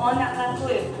on that left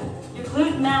glute. Your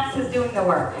glute max is doing the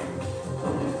work.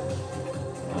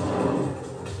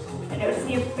 And notice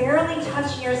you're barely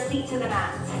touching your seat to the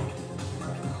mat.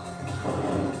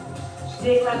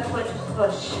 Dig left foot to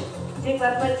push. Dig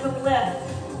left foot to lift.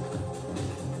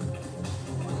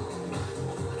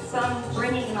 So I'm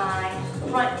bringing my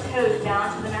front toes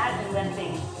down to the mat and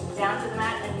lifting. Down to the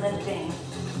mat and lifting.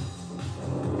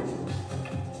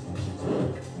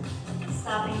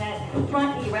 Stopping that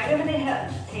front knee right over the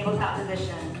hip, tabletop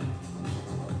position.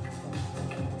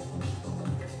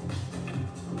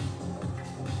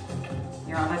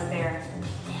 You're almost there.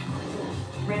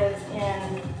 Ribs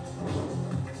in.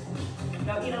 You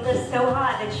don't need to lift so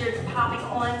high that you're popping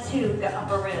onto the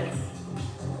upper ribs.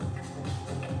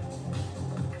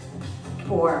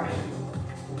 4,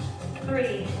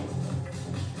 3,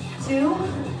 2,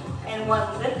 and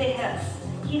 1. Lift the hips.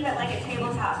 Keep that like a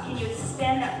tabletop. Can you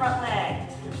extend that front leg?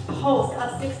 Pulse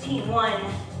up 16. 1,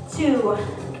 2.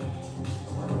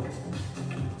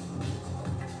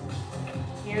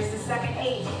 Here's the second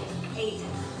 8. 8,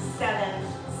 7,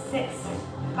 6,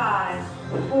 5,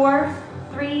 4,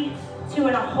 3, 2,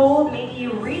 and a hold. Maybe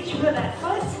you reach for that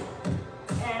foot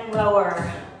and lower.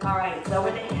 All right,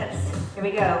 lower the hips. Here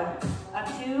we go. Up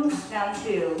 2, down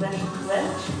 2. Lift,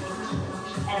 lift,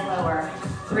 and lower.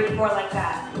 3 more like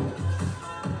that.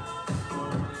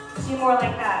 2 more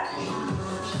like that.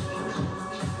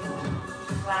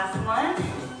 Last one.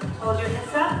 Hold your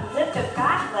hips up. Lift the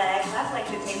back leg, left leg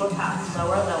to tabletop.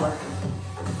 Lower, lower.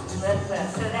 Lift,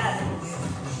 lift. So that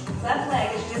left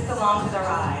leg is just along for the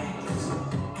ride.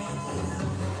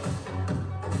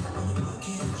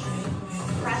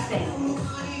 Pressing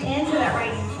into that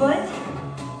right foot.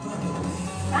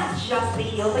 Not just the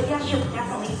heel, but yes, you're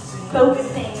definitely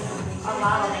focusing a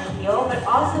lot on the heel, but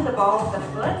also the ball of the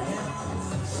foot.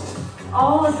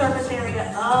 All the surface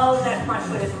area of that front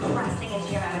foot is pressing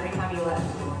into your mat every time you lift.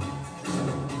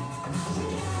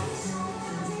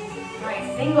 All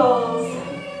right, singles,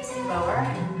 lower,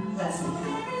 lift.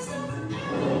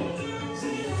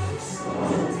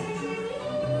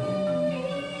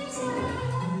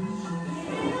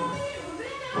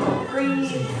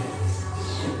 Breathe.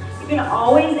 You can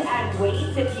always add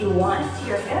weights if you want to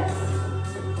your hips.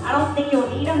 I don't think you'll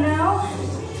need them now.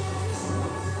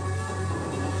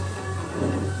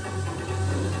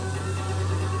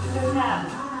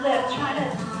 Lift, try to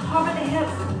hover the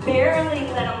hips, barely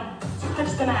let them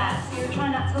touch the mat. So you're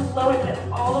trying not to lower the hips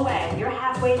all the way. You're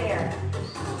halfway there.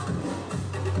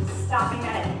 Stopping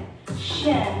that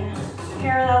shin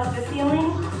parallel to the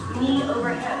ceiling, knee over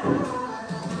hip.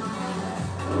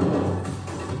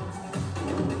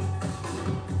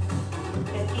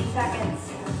 Seconds.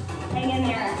 Hang in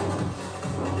there.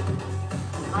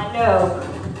 I know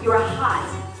you are hot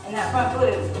in that front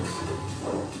glute.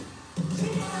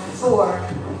 4,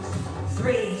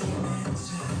 3,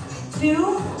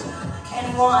 2, and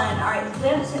 1. All right,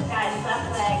 lift that left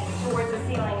leg towards the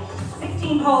ceiling.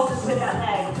 16 pulses with that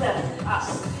leg. Lift, up,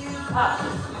 up.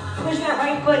 Push that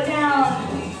right foot down.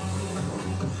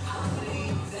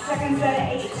 Second set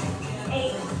of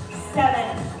 8,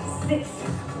 7, 6,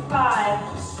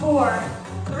 5, 4,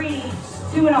 3,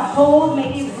 2, and a hold.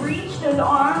 Maybe reach those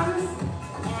arms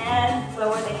and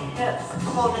lower the hips.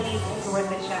 Pull the knees in towards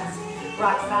the chest.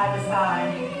 Rock side to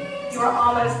side. You are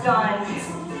almost done.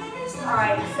 All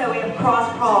right, so we have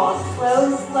cross crawls.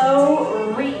 Slow, slow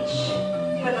reach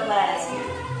for the leg.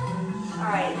 All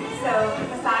right, so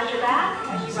massage your back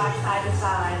as you rock side to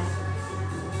side.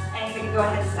 And you can go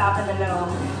ahead and stop in the middle.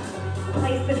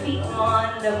 Place the feet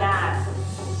on the mat.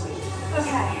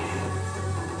 Okay.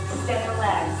 Extend the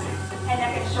legs. And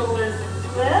neck and shoulders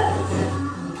lift.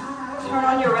 Turn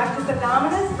on your rectus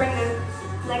abdominis. Bring the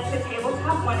legs to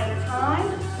tabletop one at a time.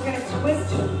 We're going to twist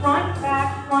front,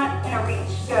 and a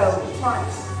reach. Go. Front,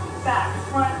 back,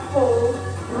 front, hold,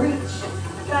 reach.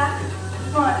 Back,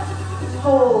 front,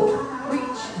 hold,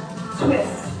 reach,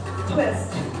 twist, twist.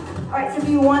 All right, so if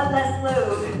you want less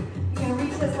load, you can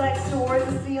reach those legs towards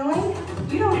the ceiling.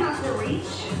 You don't have to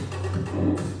reach.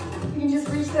 You can just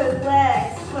reach those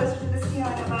legs closer to the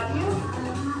ceiling above you.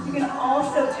 You can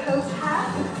also toe tap.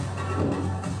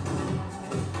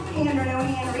 Hand or no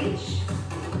hand reach.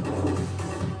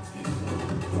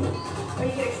 Or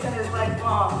you can extend those legs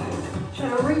long. Try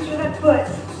to reach with that foot.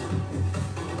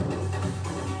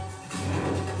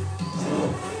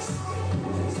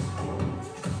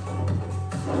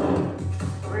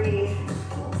 Breathe.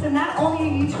 So not only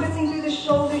are you twisting through the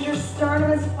shoulders, your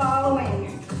sternum is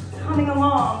following. Coming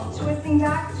along. Twisting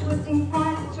back, twisting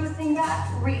front, twisting back,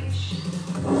 reach.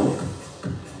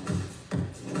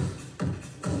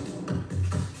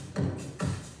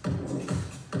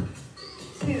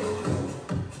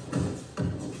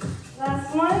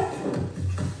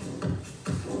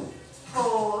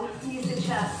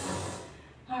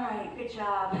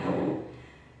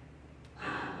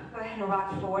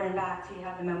 Rock forward and back till you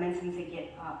have the momentum to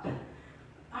get up.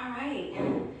 All right,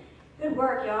 good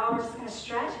work, y'all. We're just gonna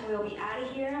stretch and we'll be out of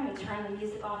here. I'm gonna turn the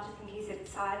music off just in case it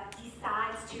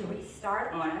decides to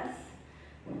restart on us.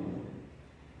 All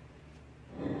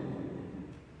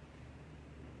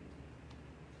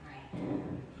right,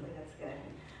 hopefully that's good.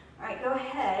 All right, go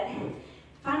ahead.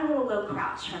 Find a little low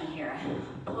crouch from here.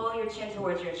 Pull your chin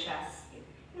towards your chest.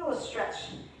 Get a little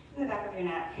stretch in the back of your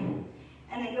neck.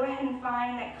 And then go ahead and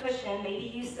find that cushion.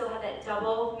 Maybe you still have that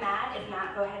double mat. If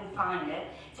not, go ahead and find it.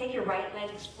 Take your right leg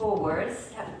forward,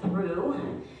 step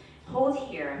through. Hold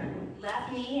here.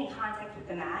 Left knee in contact with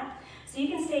the mat. So you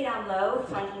can stay down low,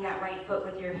 flanking that right foot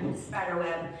with your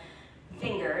spiderweb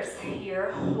fingers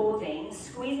here, holding,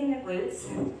 squeezing the glutes.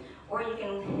 Or you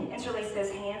can interlace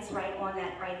those hands right on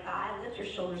that right thigh. Lift your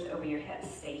shoulders over your hips.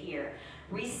 Stay here.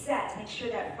 Reset. Make sure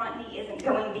that front knee isn't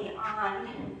going beyond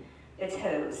the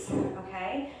toes,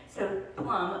 okay? So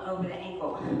plumb over the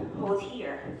ankle. Hold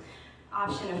here.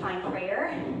 Option to find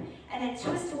prayer. And then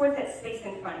twist towards that space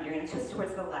in front. You're going to twist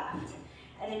towards the left.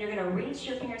 And then you're going to reach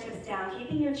your fingertips down,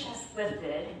 keeping your chest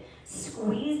lifted,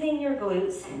 squeezing your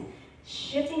glutes,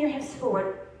 shifting your hips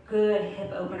forward. Good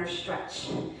hip opener stretch.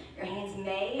 Your hands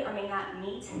may or may not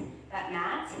meet that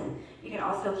mat. You can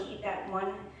also keep that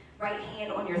one right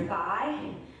hand on your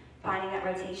thigh, finding that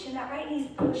rotation. That right knee's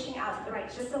pushing out to the right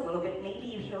just a little bit. Maybe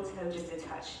you heel toe just a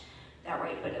touch that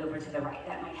right foot over to the right.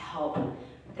 That might help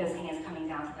with those hands coming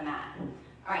down to the mat.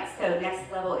 All right, so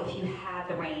next level, if you have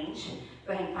the range,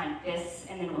 go ahead and find fists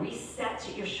and then reset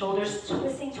your shoulders,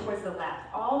 twisting towards the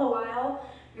left. All the while,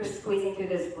 you're squeezing through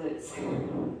those glutes.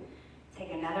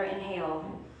 Take another inhale.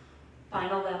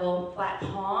 Final level, flat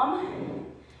palm,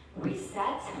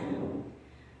 reset.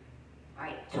 All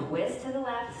right, twist to the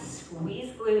left,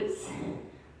 squeeze glutes,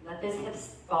 let those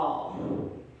hips fall.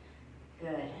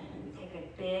 Good. Take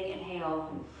a big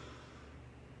inhale.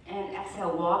 And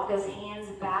exhale, walk those hands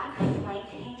back,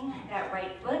 flanking that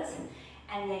right foot,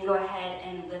 and then go ahead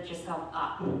and lift yourself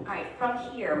up. All right, from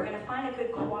here, we're gonna find a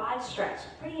good quad stretch,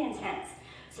 pretty intense.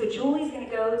 So Julie's gonna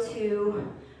go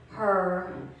to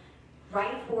her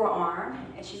right forearm,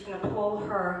 and she's gonna pull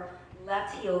her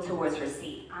left heel towards her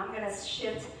seat. I'm gonna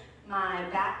shift my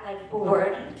back leg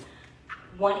forward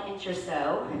 1 inch or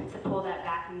so to pull that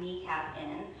back kneecap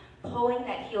in. Pulling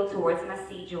that heel towards my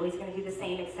seat. Julie's gonna do the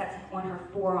same except on her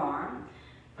forearm.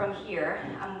 From here,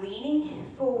 I'm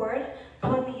leaning forward,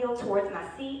 pulling the heel towards my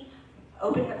seat,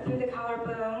 opening up through the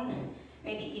collarbone,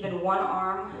 maybe even one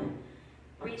arm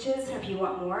reaches. If you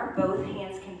want more, both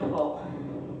hands can pull.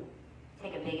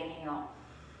 Take a big inhale.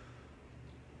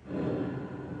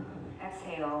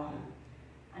 Exhale.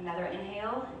 Another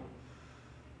inhale.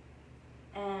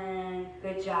 And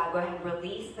good job. Go ahead and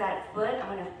release that foot.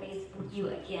 I'm going to face you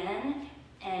again.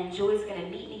 And Julie's going to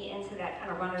meet me into that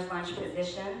kind of runner's lunge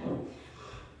position.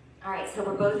 All right, so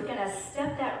we're both going to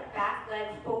step that back leg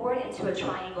forward into a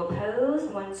triangle pose.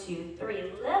 1, 2, 3,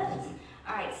 lift.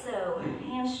 All right, so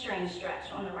hamstring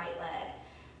stretch on the right leg.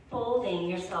 Folding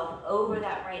yourself over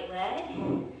that right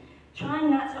leg.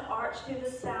 Trying not to arch through the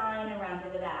spine and round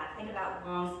through the back. Think about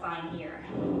long spine here.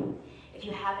 If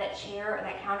you have that chair or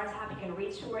that countertop, you can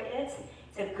reach for it.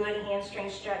 It's a good hamstring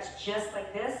stretch just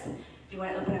like this. If you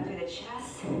want to open up through the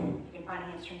chest, you can find a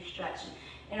hamstring stretch,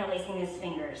 interlacing those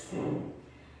fingers.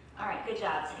 All right, good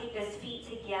job. Take those feet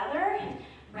together,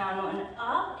 round on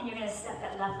up, and you're going to step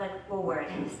that left leg forward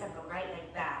and step the right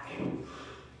leg back.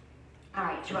 All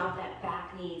right, drop that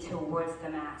back knee towards the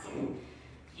mat.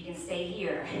 You can stay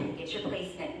here. Get your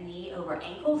placement, knee over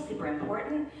ankle, super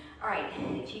important. All right,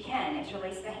 if you can,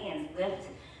 interlace the hands. Lift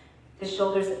the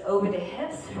shoulders over the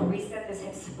hips. Reset those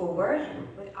hips forward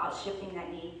without shifting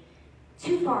that knee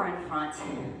too far in front.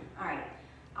 All right,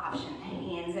 option,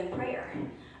 hands in prayer.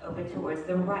 Open towards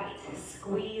the right.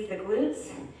 Squeeze the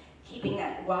glutes, keeping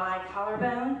that wide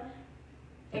collarbone.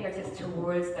 Fingertips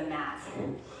towards the mat.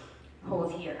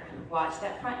 Hold here. Watch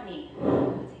that front knee.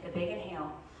 Take a big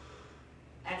inhale.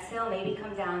 Exhale, maybe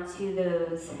come down to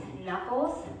those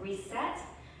knuckles. Reset.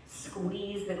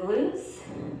 Squeeze the glutes.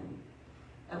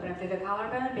 Open up through the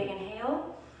collarbone. Big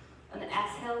inhale. On the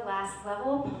exhale, last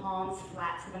level, palms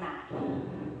flat to the mat.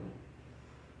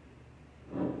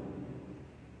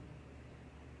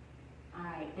 All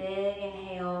right, big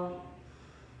inhale.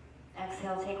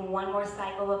 Exhale, take one more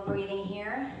cycle of breathing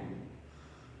here.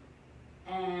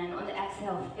 And on the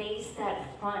exhale, face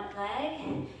that front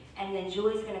leg. And then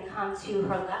Julie's gonna come to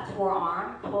her left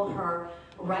forearm, pull her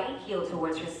right heel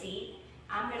towards her seat.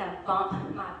 I'm gonna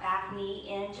bump my back knee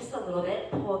in just a little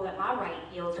bit, pull my right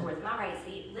heel towards my right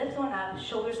seat, lift on up,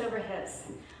 shoulders over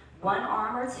hips. One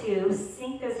arm or two,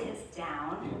 sink those hips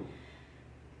down.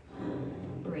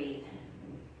 Breathe.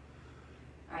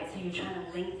 All right, so you're trying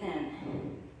to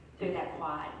lengthen through that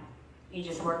quad. You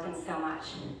just worked in so much.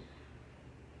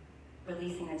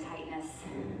 Releasing the tightness.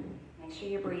 Make sure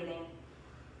you're breathing.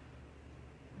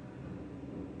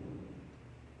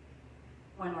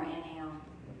 One more inhale.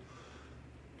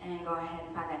 And go ahead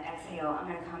and find that exhale. I'm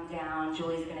gonna come down.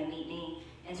 Julie's gonna meet me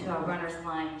into a runner's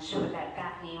lunge with that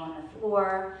back knee on the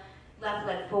floor. Left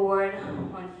leg forward.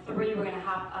 On 3, we're gonna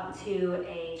hop up to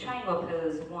a triangle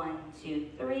pose. 1, 2,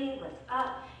 3, lift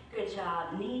up. Good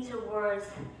job. Knee towards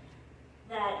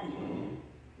that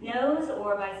nose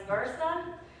or vice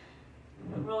versa.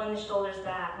 Rolling the shoulders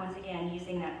back. Once again,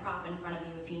 using that prop in front of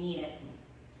you if you need it.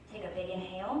 Take a big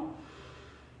inhale.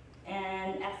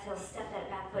 And exhale, step that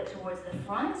back foot towards the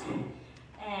front.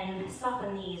 And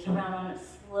soften these, round on it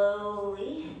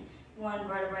slowly. One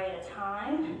vertebrae at a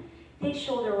time. Big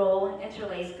shoulder roll,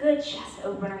 interlace. Good chest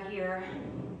opener here.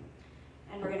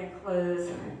 And we're going to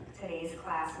close today's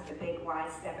class with a big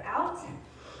wide step out.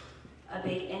 A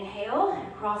big inhale,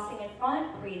 crossing in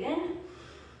front, breathe in.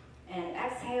 And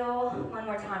exhale, one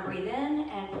more time, breathe in.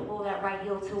 And pull that right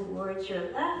heel towards your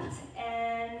left.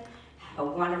 And have a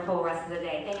wonderful rest of the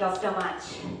day. Thank y'all so much.